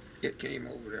water, it came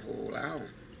over the whole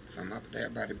island, from up there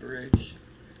by the bridge,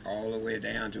 all the way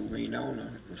down to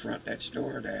Winona, in front of that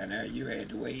store down there. You had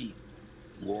to wait.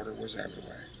 Water was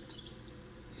everywhere.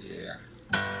 Yeah.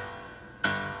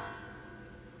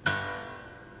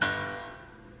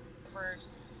 We're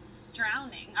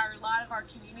drowning. A lot of our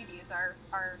communities are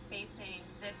facing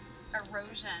this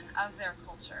erosion of their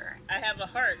culture. I have a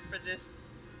heart for this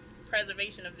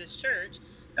preservation of this church.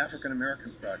 African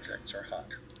American projects are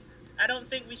hot. I don't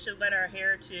think we should let our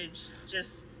heritage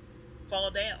just fall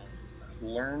down.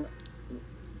 Learn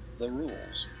the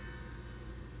rules.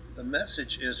 The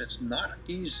message is it's not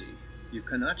easy. You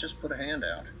cannot just put a hand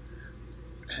out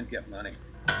and get money.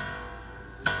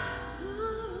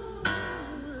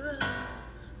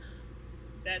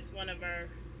 That's one of our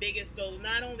biggest goals,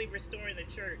 not only restoring the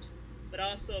church, but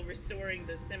also restoring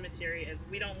the cemetery, as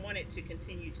we don't want it to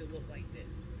continue to look like this.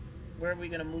 Where are we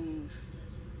going to move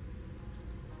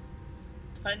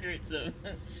hundreds of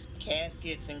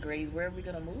caskets and graves? Where are we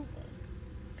going to move them?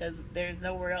 Because there's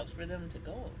nowhere else for them to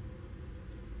go.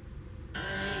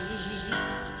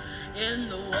 In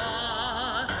the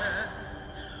water,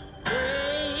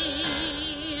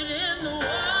 wade in the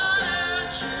water,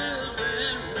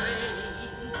 children,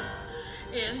 wade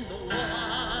in the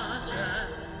water.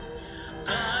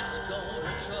 God's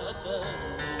gonna trouble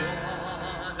the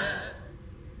water.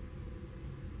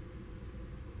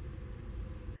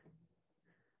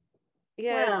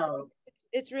 Yeah, Wow.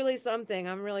 it's really something.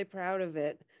 I'm really proud of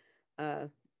it.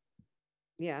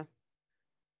 Yeah.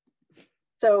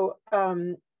 So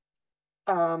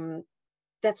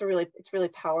that's it's really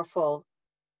powerful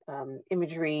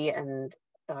imagery and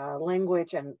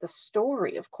language and the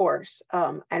story, of course.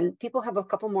 And people have a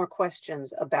couple more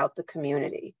questions about the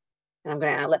community, and I'm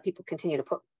going to let people continue to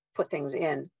put things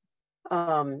in.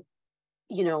 Kara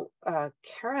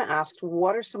asked,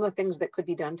 what are some of the things that could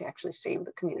be done to actually save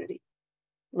the community?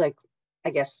 Like, I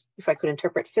guess if I could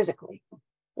interpret physically,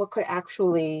 what could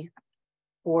actually,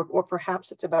 or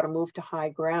perhaps it's about a move to high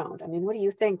ground. I mean, what do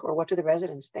you think, or what do the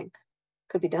residents think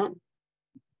could be done?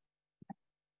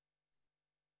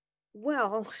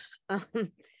 Well,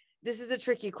 this is a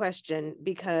tricky question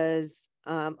because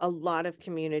a lot of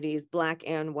communities, Black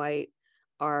and white,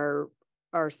 are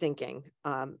sinking.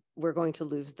 We're going to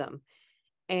lose them.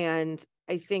 And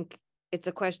I think it's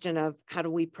a question of how do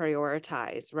we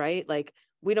prioritize, right? Like,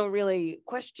 we don't really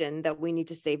question that we need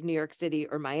to save New York City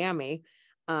or Miami.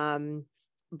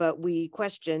 But we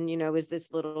question, is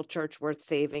this little church worth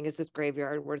saving? Is this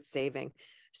graveyard worth saving?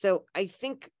 So I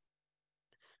think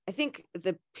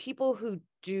the people who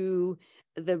do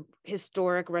the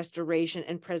historic restoration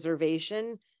and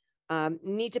preservation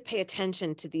need to pay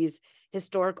attention to these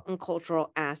historic and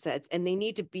cultural assets, and they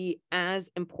need to be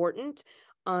as important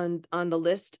on the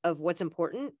list of what's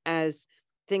important as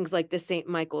things like the St.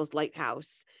 Michael's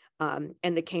Lighthouse and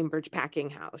the Cambridge Packing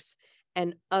House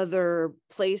and other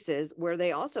places where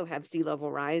they also have sea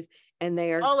level rise, and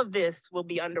they are... All of this will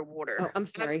be underwater. Oh, I'm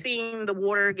sorry. I've seen the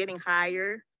water getting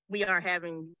higher. We are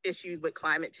having issues with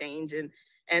climate change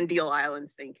and Deal Island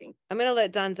sinking. I'm going to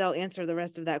let Donzel answer the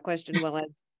rest of that question while I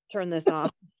turn this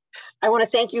off. I want to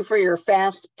thank you for your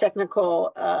fast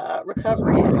technical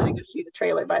recovery. I'm going to go see the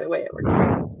trailer, by the way. It worked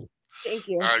great. Thank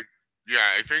you. Yeah,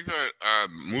 I think that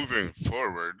moving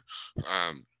forward,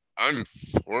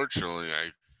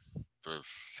 unfortunately, the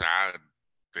sad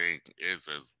thing is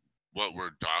what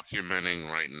we're documenting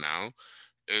right now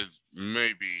is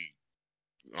maybe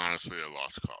honestly a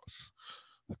lost cause.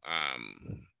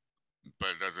 But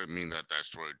it doesn't mean that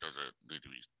story doesn't need to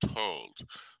be told.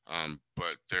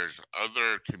 But there's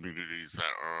other communities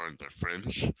that are on the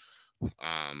fringe,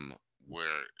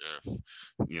 where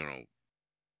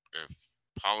if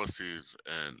policies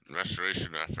and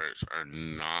restoration efforts are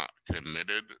not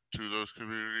committed to those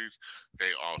communities,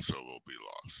 they also will be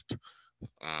lost.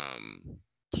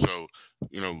 So,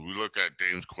 we look at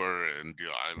Dames Quarter and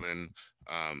Deal Island,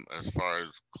 as far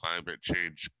as climate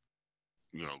change,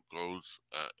 goes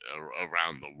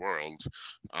around the world.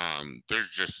 There's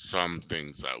just some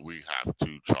things that we have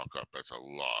to chalk up as a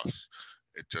loss.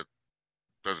 It just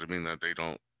doesn't mean that they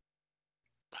don't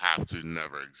have to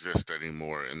never exist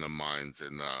anymore in the minds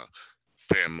and the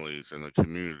families and the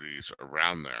communities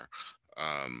around there.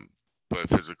 But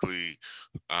physically,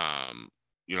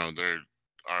 there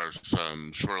are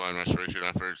some shoreline restoration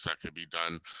efforts that could be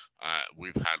done.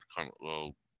 We've had,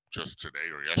 just today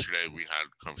or yesterday, we had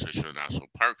a conversation with National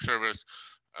Park Service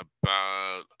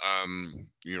about,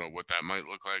 what that might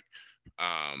look like,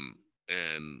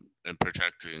 and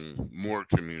protecting more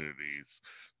communities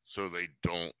so they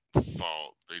don't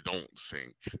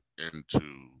sink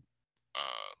into,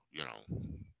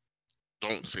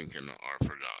 don't sink and are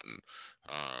forgotten.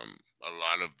 A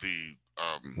lot of the,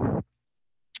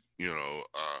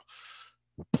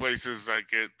 places that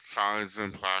get signs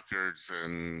and placards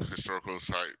and historical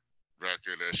site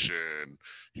recognition,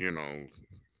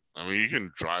 I mean, you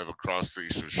can drive across the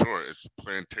Eastern Shore. It's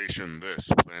plantation this,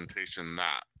 plantation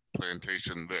that,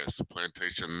 plantation this,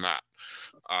 plantation that,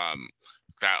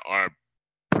 that are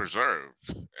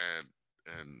preserved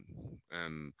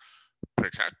and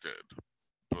protected.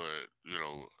 But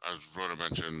as Rona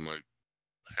mentioned, like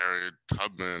Harriet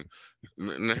Tubman,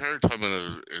 and Harriet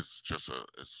Tubman is just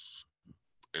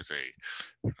is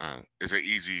an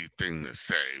easy thing to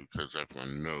say because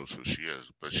everyone knows who she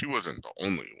is, but she wasn't the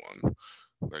only one.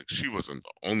 Like, she wasn't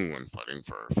the only one fighting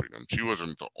for her freedom. She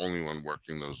wasn't the only one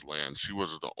working those lands. She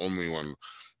wasn't the only one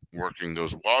working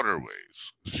those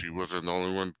waterways. She wasn't the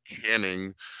only one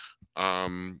canning,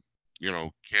 canning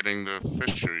the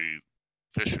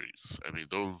fisheries. I mean,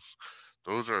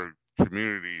 those are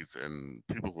communities and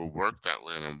people who work that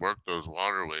land and work those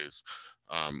waterways,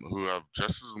 who have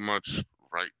just as much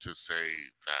right to say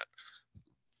that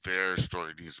their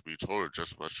story needs to be told, or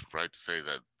just as much right to say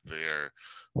that their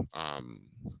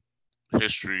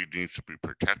history needs to be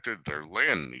protected, their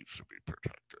land needs to be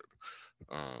protected.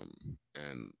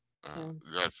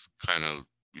 That's kind of,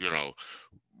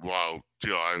 while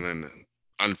Deal Island,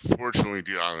 unfortunately,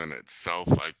 Deal Island itself,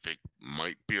 I think,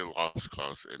 might be a lost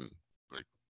cause in, like,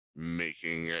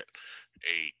 making it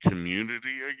a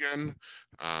community again.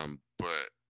 But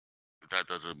that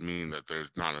doesn't mean that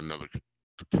there's not another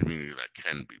community that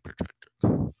can be protected.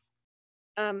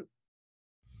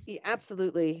 Yeah,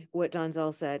 absolutely what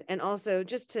Donzel said. And also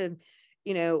just to,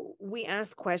 we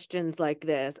ask questions like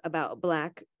this about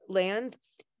Black lands,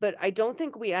 but I don't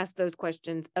think we ask those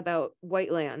questions about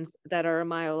white lands that are a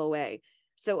mile away.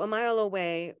 So a mile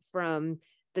away from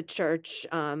the church,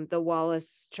 the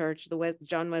Wallace Church, the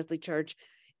John Wesley Church,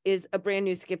 is a brand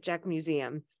new skipjack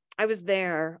museum. I was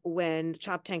there when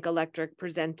Chop Tank Electric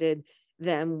presented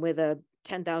them with a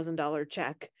 $10,000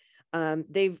 check.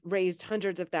 They've raised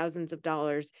hundreds of thousands of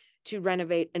dollars to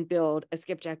renovate and build a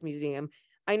skipjack museum.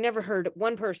 I never heard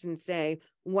one person say,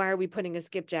 why are we putting a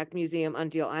skipjack museum on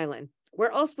Deal Island?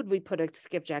 Where else would we put a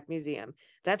skipjack museum?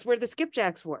 That's where the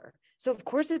skipjacks were. So of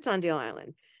course it's on Deal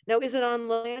Island. Now, is it on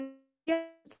land? Yes.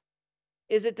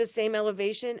 Is it the same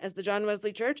elevation as the John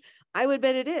Wesley Church? I would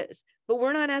bet it is, but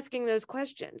we're not asking those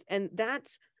questions. And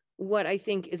that's what I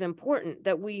think is important,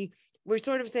 that we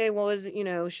sort of say, well,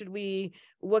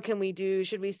 what can we do?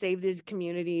 Should we save these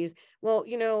communities? Well,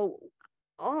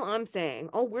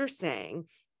 all we're saying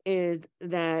is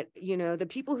that, the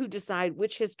people who decide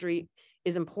which history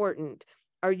is important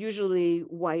are usually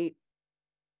white,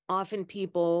 often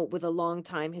people with a long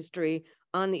time history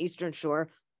on the Eastern Shore,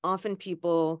 often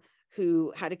people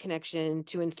who had a connection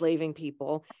to enslaving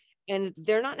people. And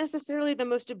they're not necessarily the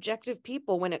most objective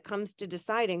people when it comes to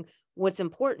deciding what's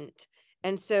important.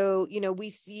 And so, we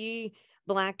see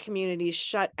Black communities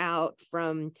shut out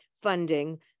from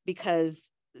funding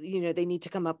because, they need to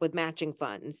come up with matching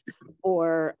funds,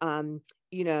 or,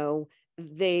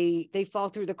 they fall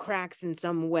through the cracks in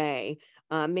some way.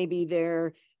 Maybe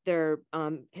their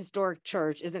historic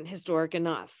church isn't historic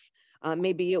enough.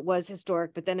 Maybe it was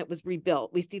historic, but then it was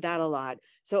rebuilt. We see that a lot.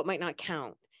 So it might not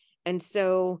count. And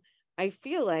so I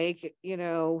feel like,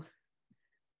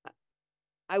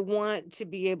 I want to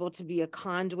be able to be a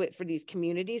conduit for these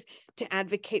communities to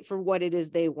advocate for what it is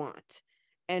they want.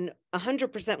 And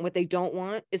 100% what they don't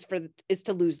want is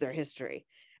to lose their history.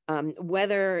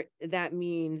 Whether that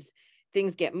means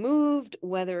things get moved,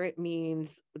 whether it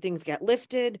means things get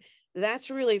lifted, that's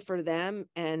really for them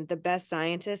and the best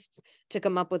scientists to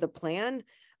come up with a plan.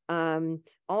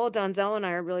 All Donzel and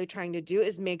I are really trying to do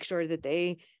is make sure that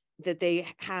they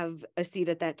have a seat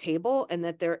at that table and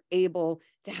that they're able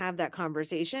to have that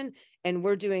conversation. And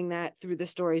we're doing that through the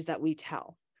stories that we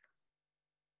tell.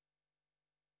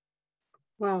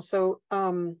 Wow. So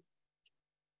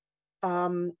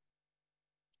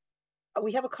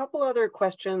we have a couple other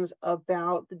questions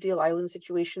about the Deal Island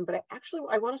situation, but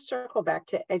I want to circle back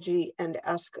to Edgy and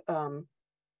ask,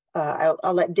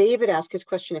 I'll let David ask his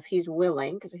question if he's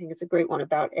willing, because I think it's a great one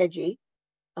about Edgy.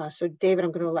 So David,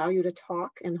 I'm going to allow you to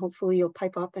talk, and hopefully you'll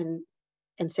pipe up and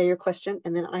say your question,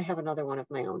 and then I have another one of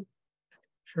my own.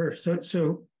 Sure.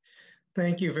 So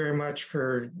thank you very much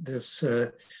for this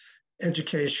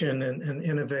education and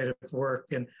innovative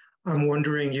work. And I'm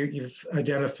wondering, you've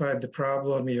identified the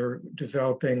problem, you're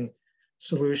developing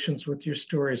solutions with your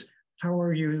stories. How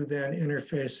are you then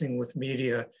interfacing with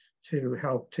media to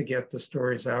help to get the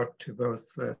stories out to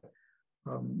both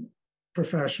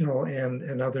professional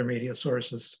and other media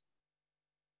sources?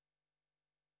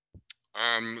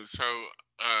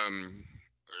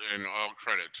 And all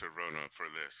credit to Rona for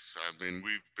this. I mean,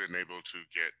 we've been able to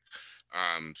get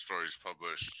stories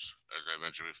published, as I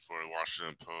mentioned before, the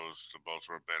Washington Post, the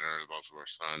Baltimore Banner, the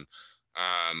Baltimore Sun,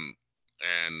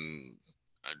 and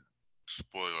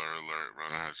spoiler alert,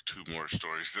 Rona has 2 more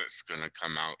stories that's going to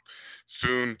come out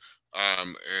soon,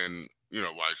 and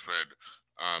widespread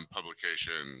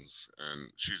publications, and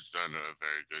she's done a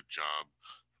very good job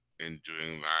in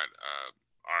doing that.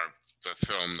 The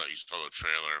film that you saw the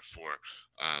trailer for,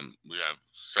 we have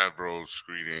several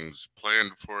screenings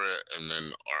planned for it, and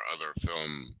then our other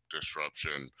film,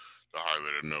 Disruption, The Highway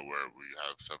to Nowhere, we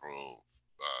have several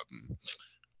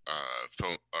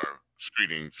film or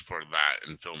screenings for that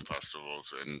in film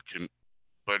festivals,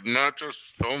 but not just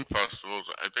film festivals.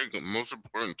 I think most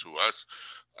important to us,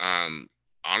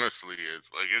 honestly, is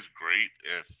it's great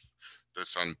if the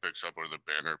Sun picks up or the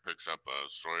Banner picks up a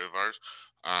story of ours.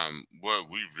 What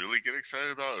we really get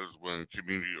excited about is when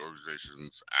community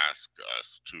organizations ask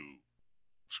us to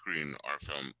screen our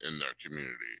film in their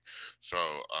community. So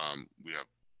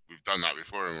we've done that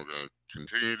before, and we're going to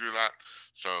continue to do that.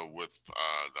 So with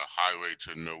the Highway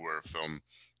to Nowhere film,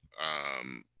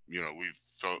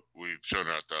 we've shown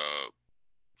at the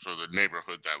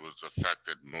neighborhood that was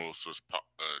affected most was a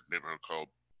neighborhood called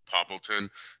Poppleton,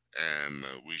 and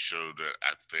we showed it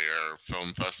at their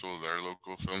film festival, their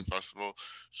local film festival,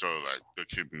 so that the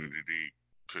community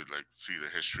could like see the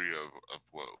history of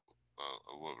what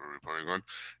we're reporting on.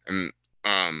 And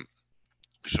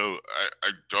so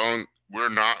we're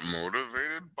not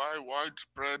motivated by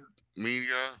widespread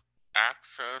media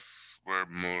access. We're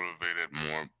motivated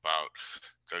more about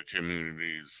the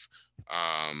communities,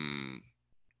 um,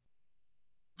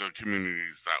 that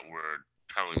we're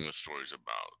telling the stories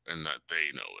about, and that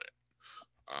they know it.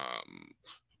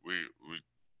 We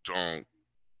don't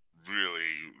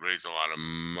really raise a lot of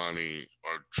money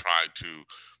or try to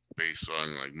based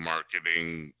on like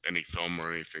marketing any film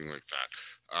or anything like that.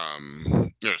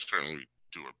 Certainly we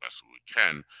do our best we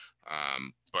can,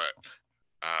 but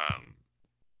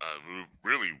we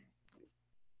really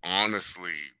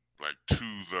honestly, like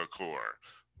to the core,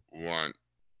 want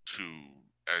to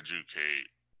educate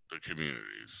the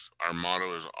communities. Our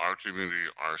motto is our community,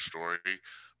 our story.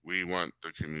 We want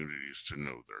the communities to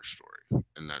know their story,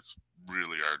 and that's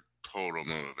really our total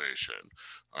motivation.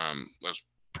 That's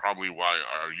probably why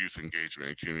our youth engagement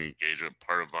and community engagement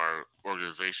part of our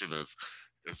organization is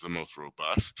the most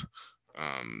robust,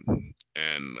 um,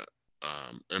 and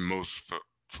most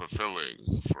fulfilling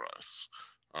for us.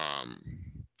 Um,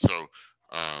 so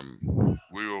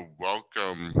we will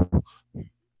welcome,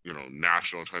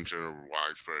 national attention or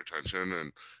widespread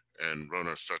attention, and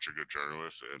Rona's such a good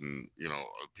journalist, and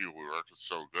people we work with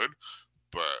so good,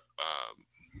 but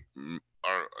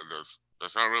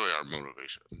that's not really our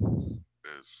motivation.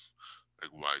 Is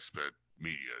like widespread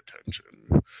media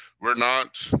attention. We're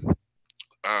not.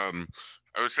 I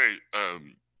would say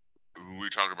we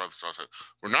talk about this all the time.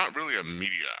 We're not really a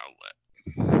media outlet.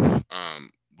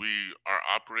 We are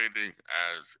operating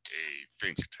as a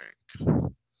think tank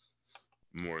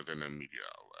more than a media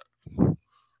outlet.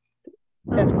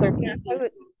 That's clear. Yeah,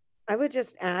 I would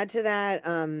just add to that.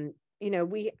 I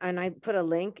put a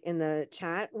link in the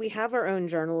chat. We have our own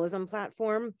journalism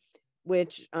platform,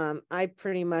 which I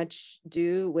pretty much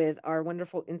do with our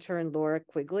wonderful intern Laura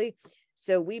Quigley.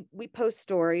 So we post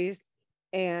stories,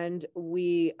 and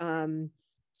we post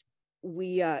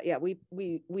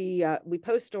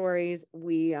stories.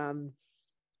 We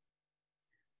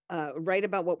write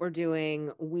about what we're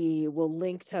doing. We will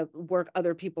link to work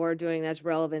other people are doing that's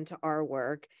relevant to our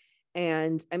work.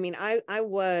 And I mean, I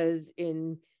was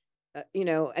in,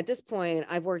 at this point,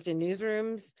 I've worked in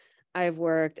newsrooms. I've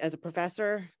worked as a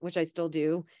professor, which I still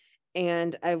do.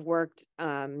 And I've worked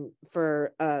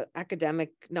for an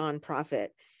academic nonprofit.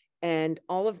 And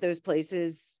all of those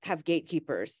places have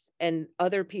gatekeepers, and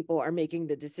other people are making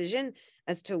the decision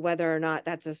as to whether or not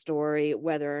that's a story,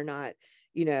 whether or not,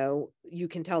 you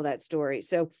can tell that story.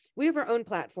 So we have our own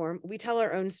platform. We tell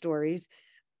our own stories.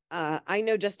 I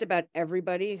know just about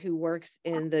everybody who works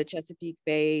in the Chesapeake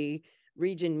Bay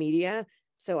region media.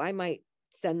 So I might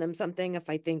send them something if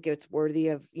I think it's worthy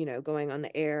of, going on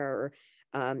the air,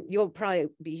 or you'll probably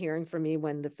be hearing from me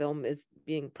when the film is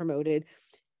being promoted.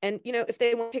 And, if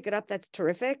they won't pick it up, that's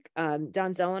terrific.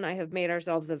 Donzel and I have made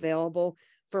ourselves available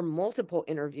for multiple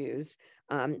interviews.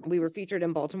 We were featured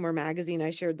in Baltimore Magazine.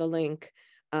 I shared the link.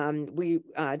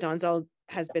 Donzel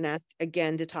has been asked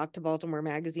again to talk to Baltimore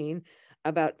Magazine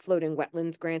about floating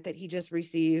wetlands grant that he just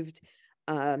received.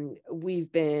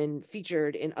 We've been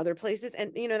featured in other places,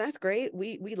 and that's great.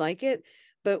 We like it,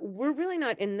 but we're really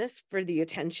not in this for the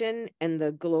attention and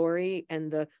the glory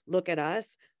and the look at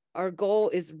us. Our goal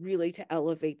is really to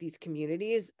elevate these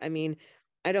communities. I mean,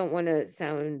 I don't want to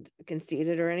sound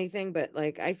conceited or anything, but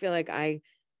like, I feel like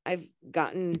I've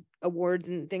gotten awards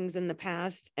and things in the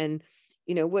past, and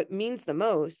what means the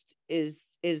most is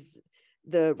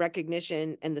the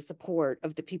recognition and the support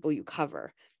of the people you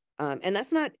cover. And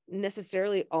that's not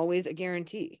necessarily always a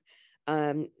guarantee.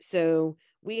 So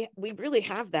we really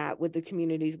have that with the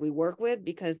communities we work with,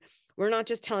 because we're not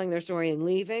just telling their story and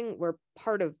leaving, we're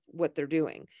part of what they're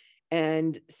doing.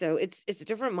 And so it's a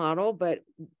different model, but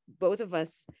both of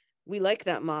us, we like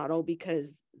that model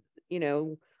because,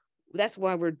 that's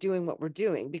why we're doing what we're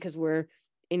doing, because we're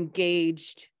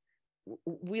engaged.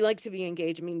 We like to be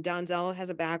engaged. I mean, Donzel has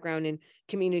a background in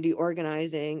community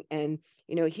organizing, and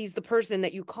he's the person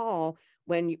that you call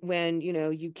when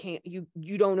you can't,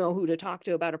 you don't know who to talk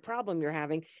to about a problem you're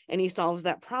having, and he solves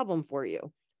that problem for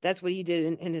you. That's what he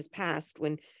did in his past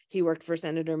when he worked for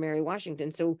Senator Mary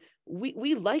Washington. So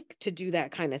we like to do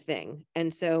that kind of thing.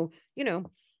 And so,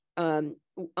 I'm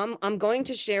going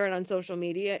to share it on social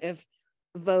media if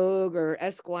Vogue or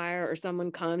Esquire or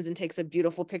someone comes and takes a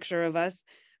beautiful picture of us.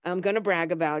 I'm going to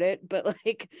brag about it, but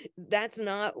like, that's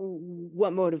not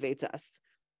what motivates us.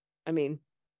 I mean,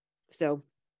 so.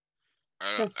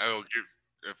 I'll give,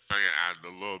 if I can add a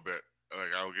little bit,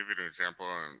 like I'll give you an example,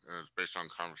 and it's based on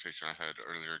conversation I had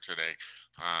earlier today.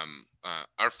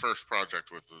 Our first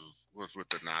project was with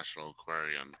the National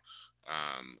Aquarium,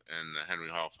 and the Henry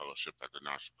Hall Fellowship at the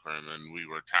National Aquarium, and we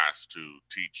were tasked to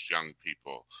teach young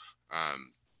people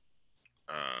um,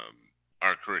 um,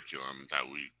 our curriculum that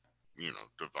we,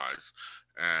 devise.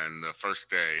 And the first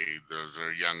day, there was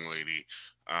a young lady,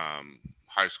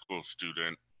 high school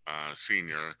student,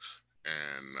 senior,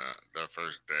 and the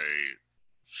first day,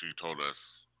 she told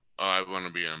us, "Oh, I want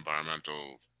to be an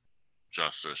environmental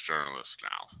justice journalist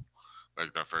now."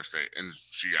 Like the first day, and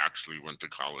she actually went to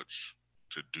college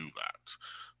to do that.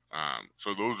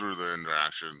 So those are the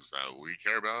interactions that we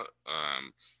care about.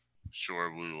 Sure,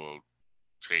 we will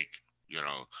take, you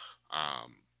know,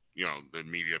 um, the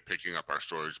media picking up our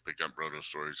stories, picking up roto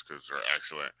stories because they're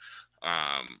excellent.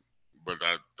 But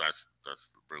that's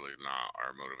really not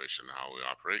our motivation, how we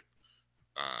operate,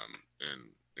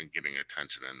 in getting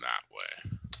attention in that way.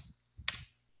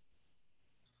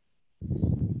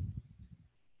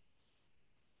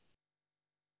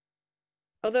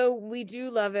 Although we do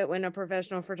love it when a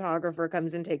professional photographer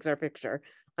comes and takes our picture.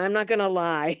 I'm not gonna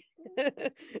lie.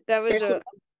 That was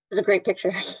a great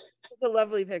picture. It's a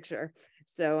lovely picture.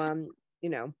 So what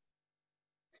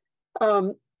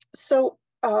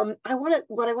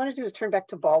I want to do is turn back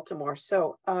to Baltimore.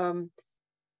 So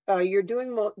you're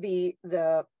doing the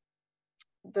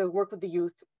work with the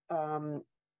youth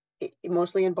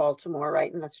mostly in Baltimore,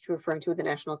 right? And that's what you're referring to with the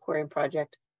National Aquarium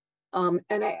Project. And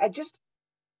I just,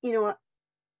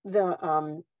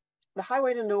 the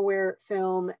Highway to Nowhere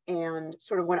film, and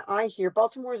sort of when I hear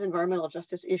Baltimore's environmental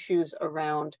justice issues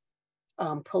around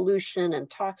pollution and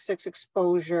toxics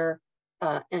exposure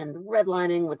and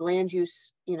redlining with land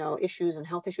use, issues and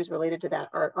health issues related to that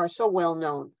are so well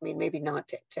known. I mean, maybe not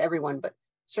to everyone, but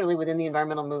certainly within the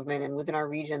environmental movement and within our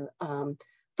region,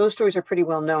 those stories are pretty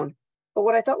well known. But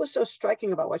what I thought was so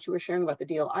striking about what you were sharing about the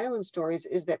Deal Island stories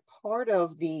is that part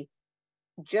of the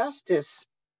justice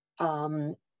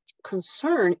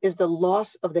concern is the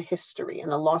loss of the history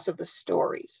and the loss of the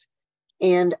stories.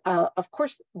 And of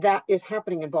course, that is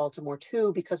happening in Baltimore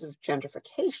too because of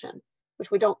gentrification,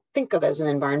 which we don't think of as an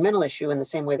environmental issue in the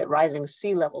same way that rising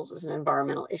sea levels is an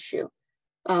environmental issue.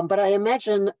 But I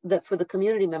imagine that for the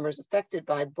community members affected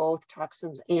by both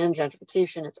toxins and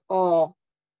gentrification, it's all,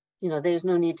 there's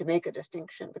no need to make a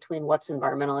distinction between what's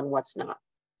environmental and what's not.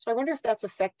 So I wonder if that's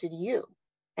affected you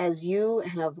as you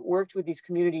have worked with these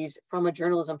communities from a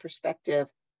journalism perspective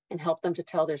and helped them to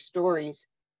tell their stories.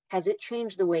 Has it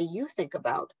changed the way you think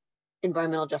about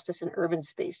environmental justice in urban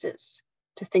spaces,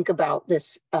 to think about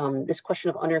this question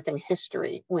of unearthing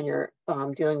history when you're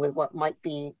dealing with what might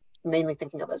be mainly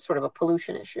thinking of as sort of a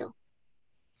pollution issue?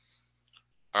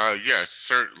 Yes,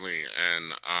 certainly.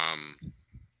 And I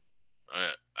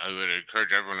would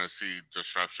encourage everyone to see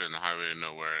Disruption in the Highway to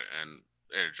Nowhere, and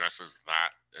it addresses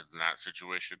that in that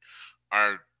situation.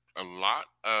 A lot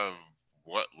of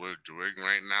what we're doing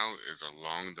right now is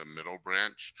along the middle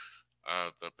branch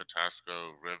of the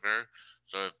Patapsco River.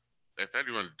 So if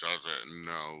anyone doesn't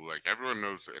know, like everyone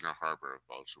knows the inner harbor of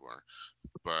Baltimore,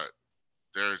 but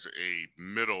there's a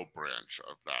middle branch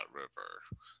of that river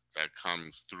that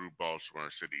comes through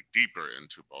Baltimore City, deeper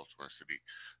into Baltimore City,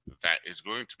 that is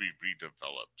going to be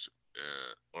redeveloped,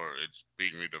 or it's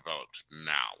being redeveloped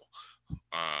now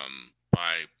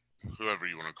by whoever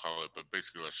you want to call it, but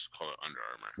basically let's just call it Under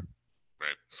Armour,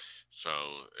 right?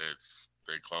 So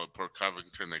they call it Port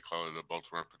Covington, they call it the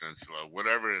Baltimore Peninsula,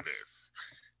 whatever it is.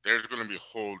 There's going to be a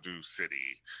whole new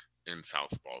city in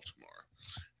South Baltimore.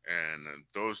 And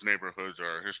those neighborhoods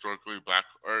are historically black,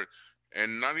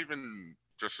 and not even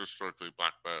just historically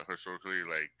black, but historically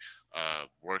like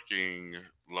working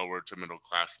lower to middle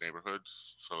class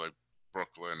neighborhoods. So like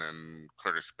Brooklyn and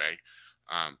Curtis Bay,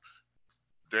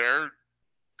 their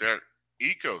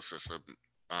ecosystem,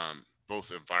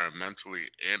 both environmentally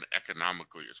and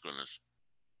economically, is going to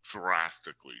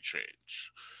drastically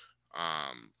change.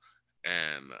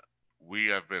 And we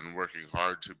have been working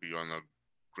hard to be on the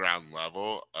ground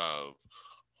level of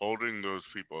holding those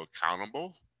people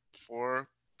accountable for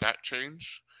that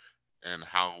change and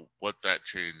what that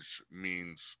change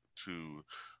means to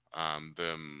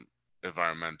them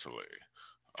environmentally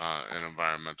and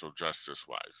environmental justice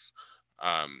wise.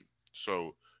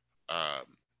 So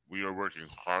we are working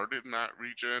hard in that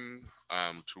region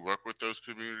to work with those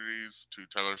communities, to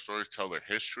tell their stories, tell their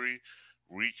history,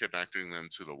 reconnecting them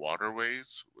to the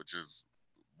waterways, which is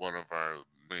one of our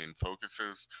main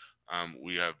focuses.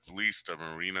 We have leased a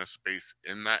marina space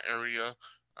in that area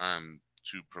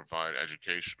to provide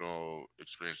educational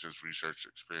experiences, research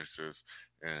experiences,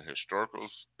 and historical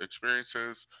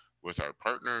experiences with our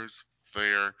partners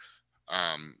there.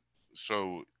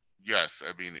 So yes,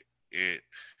 I mean it,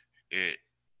 it,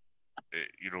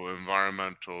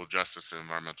 environmental justice and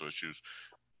environmental issues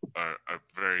are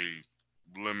very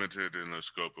limited in the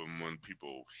scope of when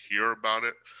people hear about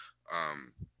it.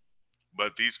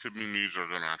 But these communities are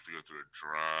going to have to go through a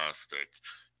drastic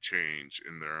change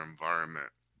in their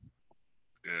environment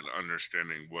and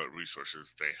understanding what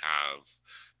resources they have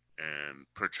and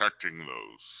protecting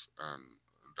those. And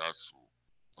that's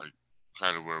like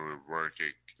kind of where we're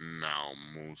working now,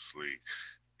 mostly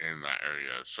in that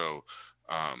area. So,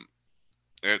 I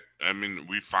mean,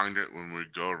 we find it when we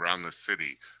go around the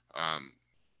city. Um,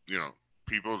 you know,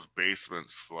 people's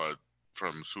basements flood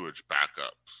from sewage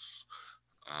backups.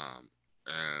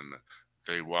 And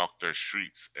they walk their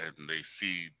streets and they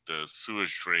see the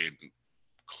sewage drain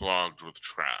clogged with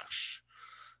trash.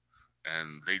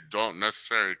 And they don't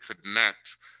necessarily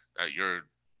connect that your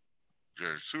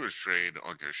sewage drain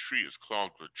on your street is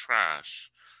clogged with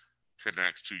trash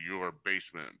connects to your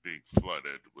basement being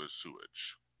flooded with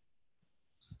sewage.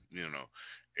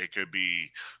 It could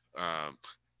be, um,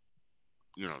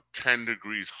 10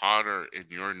 degrees hotter in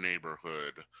your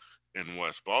neighborhood in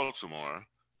West Baltimore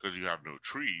because you have no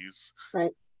trees,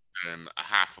 right, than a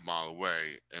half a mile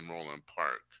away in Roland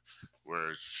Park where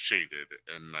it's shaded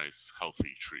and nice,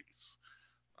 healthy trees.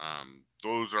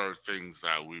 Those are things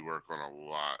that we work on a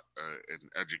lot in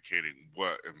educating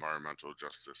what environmental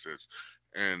justice is,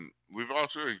 and we've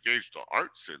also engaged the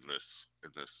arts in this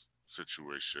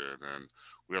situation. And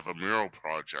we have a mural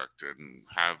project and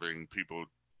having people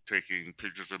taking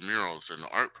pictures of murals and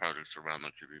art projects around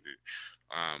the community.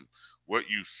 What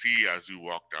you see as you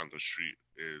walk down the street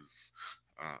is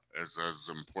as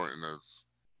important as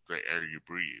the air you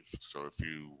breathe. So if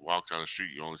you walk down the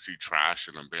street, you only see trash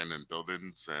and abandoned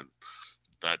buildings and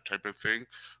that type of thing.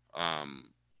 Um,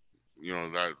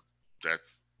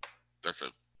 that's that's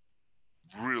a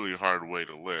really hard way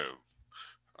to live,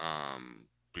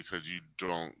 because you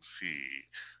don't see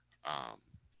um,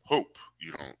 hope.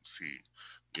 You don't see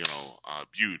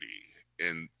beauty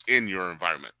in your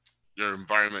environment. Your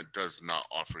environment does not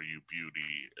offer you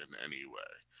beauty in any way.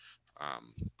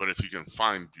 But if you can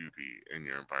find beauty in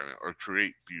your environment or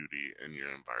create beauty in your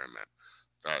environment,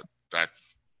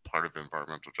 that's part of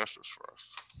environmental justice for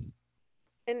us.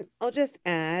 And I'll just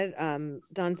add,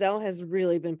 Donzell has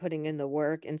really been putting in the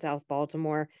work in South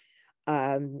Baltimore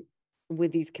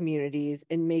with these communities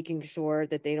and making sure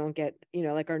that they don't get,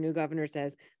 like our new governor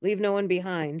says, leave no one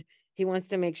behind. He wants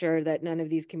to make sure that none of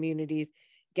these communities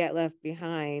get left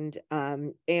behind.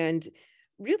 And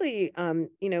really,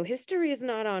 history is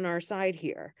not on our side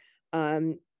here.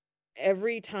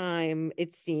 Every time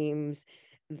it seems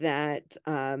that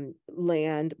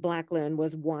Black land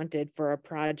was wanted for a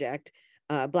project,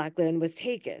 Black land was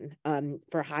taken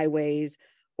for highways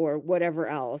or whatever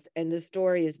else. And the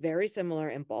story is very similar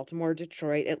in Baltimore,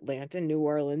 Detroit, Atlanta, New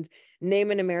Orleans,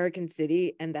 name an American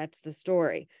city, and that's the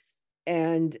story.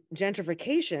 And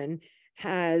gentrification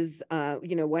has,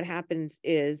 what happens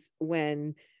is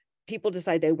when people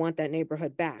decide they want that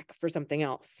neighborhood back for something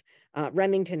else.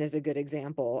 Remington is a good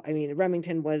example. I mean,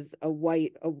 Remington was a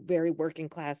very working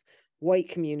class white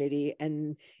community,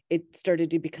 and it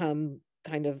started to become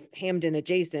kind of Hamden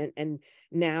adjacent, and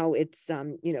now it's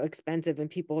expensive and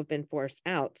people have been forced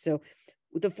out. So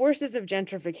the forces of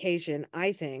gentrification,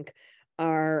 I think,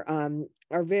 are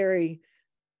very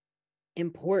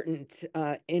important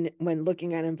when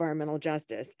looking at environmental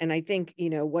justice. And I think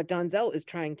what Donzell is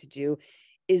trying to do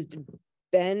is to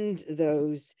bend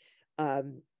those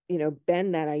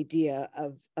bend that idea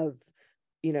of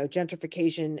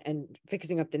gentrification and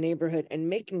fixing up the neighborhood and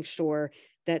making sure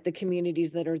that the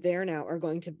communities that are there now are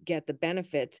going to get the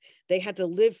benefits. They had to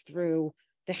live through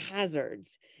the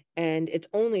hazards, and it's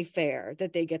only fair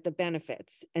that they get the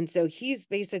benefits. And so he's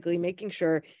basically making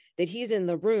sure that he's in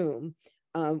the room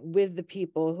with the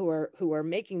people who are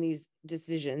making these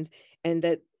decisions, and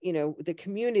that the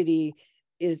community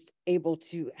is able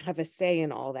to have a say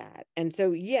in all that. And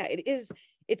so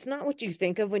it's not what you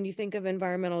think of when you think of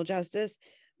environmental justice,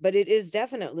 but it is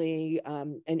definitely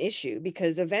an issue,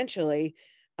 because eventually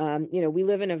we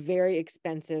live in a very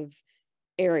expensive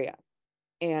area,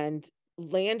 and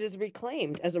land is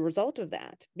reclaimed as a result of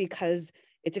that because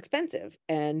it's expensive.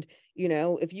 And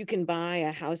if you can buy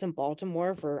a house in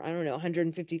Baltimore for, I don't know,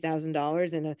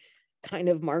 $150,000 in a kind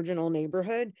of marginal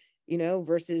neighborhood,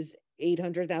 versus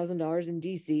 $800,000 in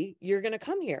DC, you're going to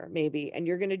come here maybe, and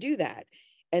you're going to do that.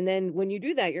 And then when you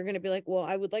do that, you're going to be like, well,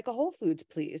 I would like a Whole Foods,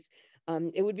 please.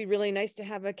 It would be really nice to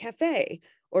have a cafe,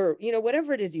 or,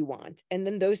 whatever it is you want. And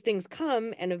then those things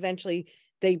come, and eventually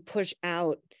they push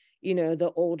out,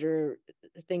 the older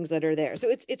things that are there.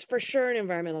 So it's for sure an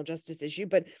environmental justice issue,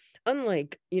 but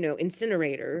unlike,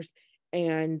 incinerators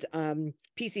and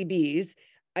PCBs,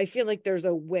 I feel like there's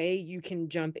a way you can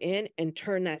jump in and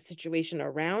turn that situation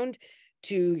around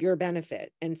to your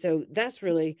benefit. And so that's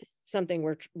really something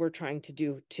we're trying to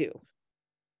do too.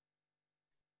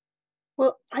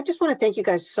 Well, I just want to thank you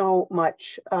guys so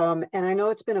much. And I know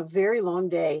it's been a very long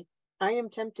day. I am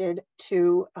tempted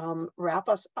to wrap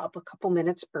us up a couple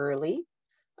minutes early.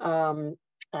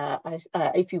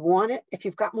 If you want it, if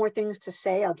you've got more things to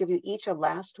say, I'll give you each a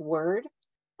last word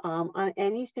on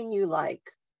anything you like.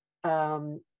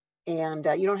 And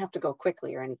you don't have to go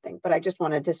quickly or anything, but I just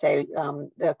wanted to say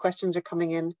the questions are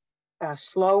coming in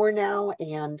slower now.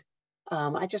 And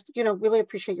I just, really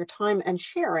appreciate your time and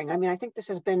sharing. I mean, I think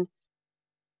this is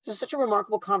such a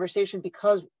remarkable conversation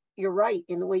because you're right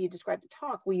in the way you described the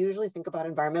talk. We usually think about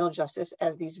environmental justice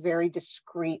as these very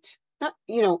discrete, not,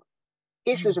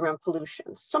 issues around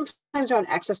pollution. Sometimes around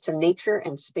access to nature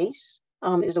and space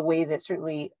is a way that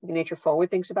certainly Nature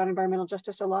Forward thinks about environmental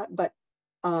justice a lot. But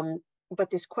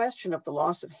this question of the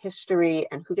loss of history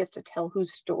and who gets to tell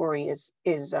whose story is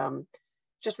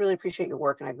just really appreciate your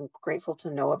work, and I've been grateful to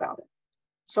know about it.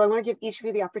 So I want to give each of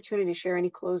you the opportunity to share any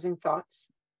closing thoughts,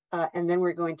 and then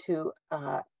we're going to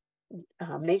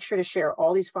make sure to share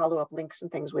all these follow-up links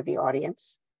and things with the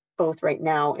audience, both right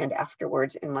now and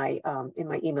afterwards in my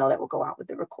email that will go out with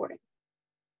the recording.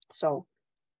 So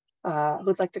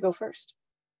who'd like to go first?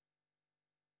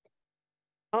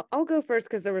 I'll go first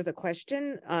because there was a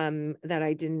question that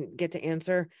I didn't get to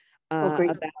answer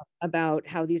about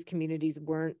how these communities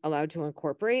weren't allowed to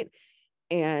incorporate.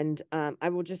 And I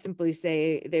will just simply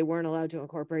say they weren't allowed to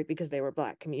incorporate because they were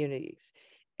Black communities.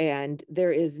 And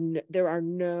there are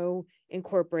no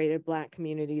incorporated Black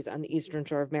communities on the Eastern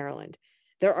Shore of Maryland.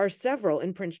 There are several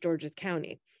in Prince George's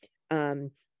County.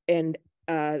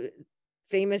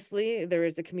 Famously, there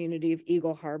is the community of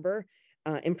Eagle Harbor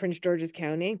in Prince George's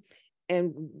County.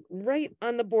 And right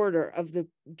on the border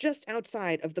just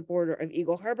outside of the border of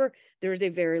Eagle Harbor, there is a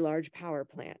very large power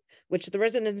plant, which the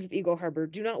residents of Eagle Harbor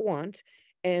do not want,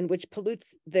 and which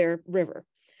pollutes their river.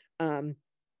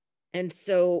 And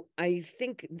so I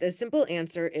think the simple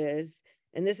answer is,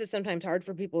 and this is sometimes hard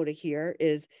for people to hear,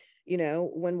 is,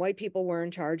 when white people were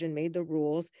in charge and made the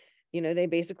rules, they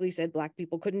basically said Black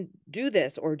people couldn't do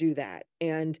this or do that.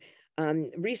 And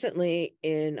recently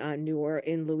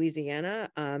in Louisiana,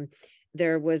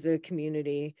 there was a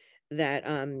community that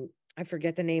I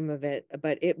forget the name of it,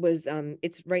 but it was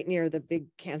it's right near the big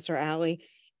Cancer Alley,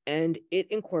 and it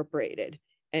incorporated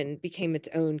and became its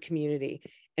own community.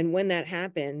 And when that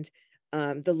happened,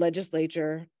 the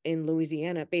legislature in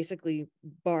Louisiana basically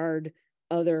barred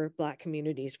other Black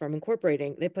communities from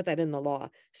incorporating. They put that in the law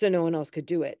so no one else could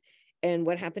do it. And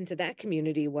what happened to that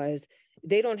community was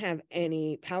they don't have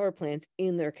any power plants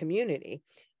in their community,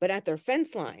 but at their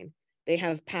fence line, they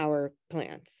have power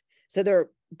plants. So they're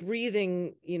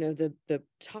breathing, the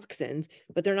toxins,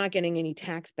 but they're not getting any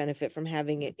tax benefit from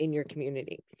having it in your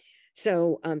community.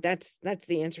 So that's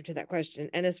the answer to that question.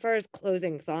 And as far as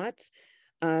closing thoughts,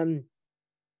 I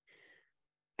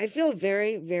feel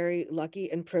very, very lucky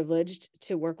and privileged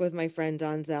to work with my friend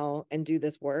Donzel and do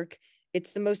this work.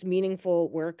 It's the most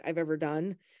meaningful work I've ever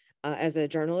done as a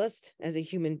journalist, as a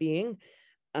human being.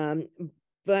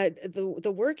 But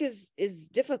the work is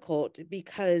difficult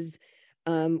because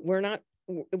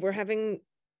we're having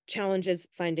challenges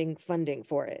finding funding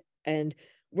for it. And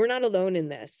we're not alone in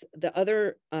this. The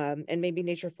other, and maybe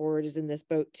Nature Forward is in this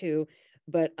boat too,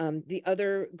 but the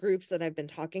other groups that I've been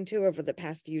talking to over the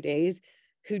past few days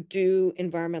who do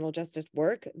environmental justice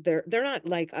work, they're not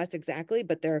like us exactly,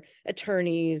 but they're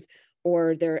attorneys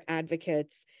or they're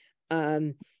advocates.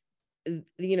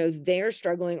 They're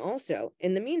struggling also.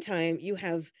 In the meantime, you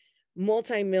have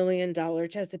multi-million-dollar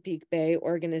Chesapeake Bay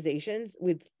organizations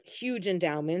with huge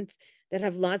endowments that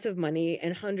have lots of money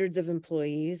and hundreds of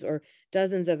employees or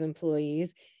dozens of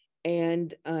employees.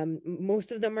 And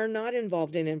most of them are not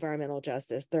involved in environmental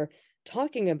justice. They're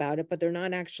talking about it, but they're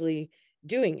not actually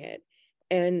doing it.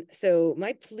 And so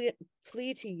my plea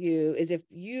to you is, if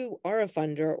you are a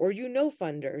funder or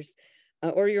funders,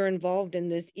 or you're involved in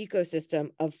this ecosystem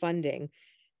of funding,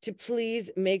 to please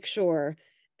make sure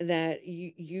that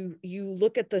you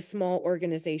look at the small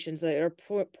organizations that are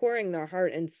pouring their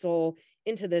heart and soul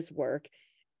into this work,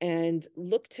 and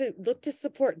look to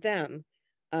support them,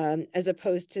 as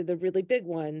opposed to the really big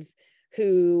ones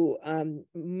who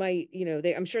might,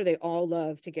 I'm sure they all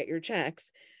love to get your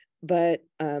checks, but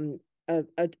a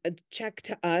check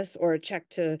to us or a check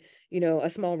to, a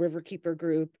small riverkeeper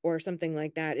group or something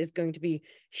like that is going to be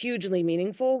hugely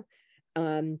meaningful.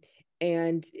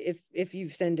 And if you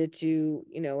send it to,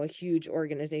 you know, a huge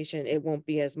organization, it won't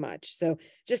be as much. So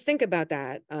just think about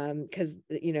that, because,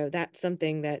 you know, that's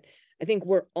something that I think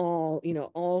we're all, you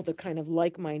know, all the kind of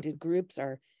like-minded groups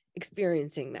are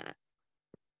experiencing that.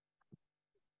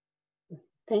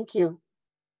 Thank you.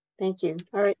 Thank you.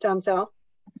 All right, Donzel.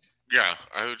 Yeah,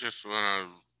 I would just want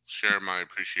to share my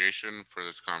appreciation for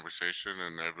this conversation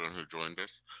and everyone who joined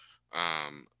us.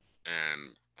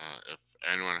 If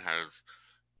anyone has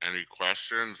any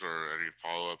questions or any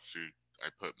follow-ups, I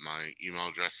put my email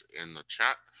address in the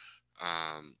chat,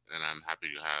 and I'm happy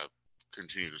to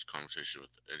continue this conversation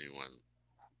with anyone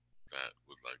that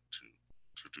would like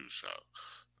to do so.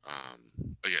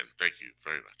 Again, thank you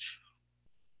very much.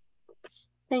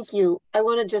 Thank you. I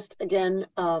want to just again,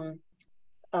 I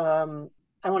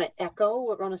want to echo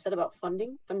what Rona said about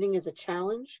funding. Funding is a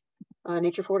challenge.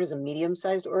 Nature Forward is a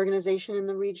medium-sized organization in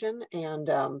the region, and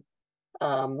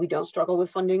we don't struggle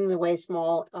with funding the way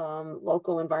small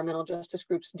local environmental justice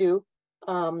groups do.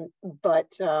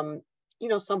 But you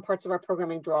know, some parts of our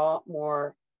programming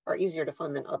are easier to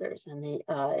fund than others, and the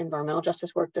environmental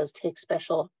justice work does take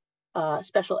special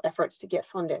efforts to get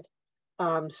funded.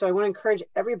 So I want to encourage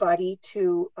everybody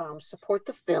to support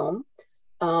the film.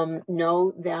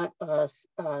 Know that a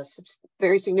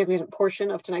very significant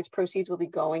portion of tonight's proceeds will be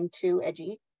going to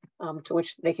EDGI, to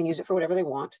which they can use it for whatever they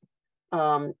want.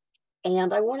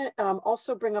 And I want to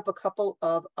also bring up a couple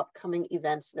of upcoming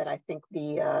events that I think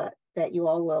that you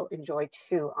all will enjoy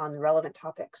too on relevant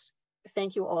topics.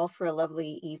 Thank you all for a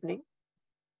lovely evening,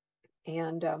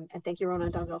 and thank you, Rona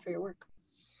and Donzel, for your work.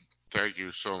 Thank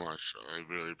you so much. I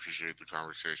really appreciate the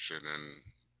conversation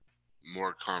and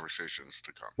more conversations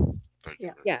to come. Thank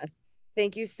you. Yes.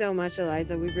 Thank you so much,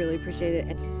 Eliza. We really appreciate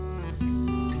it.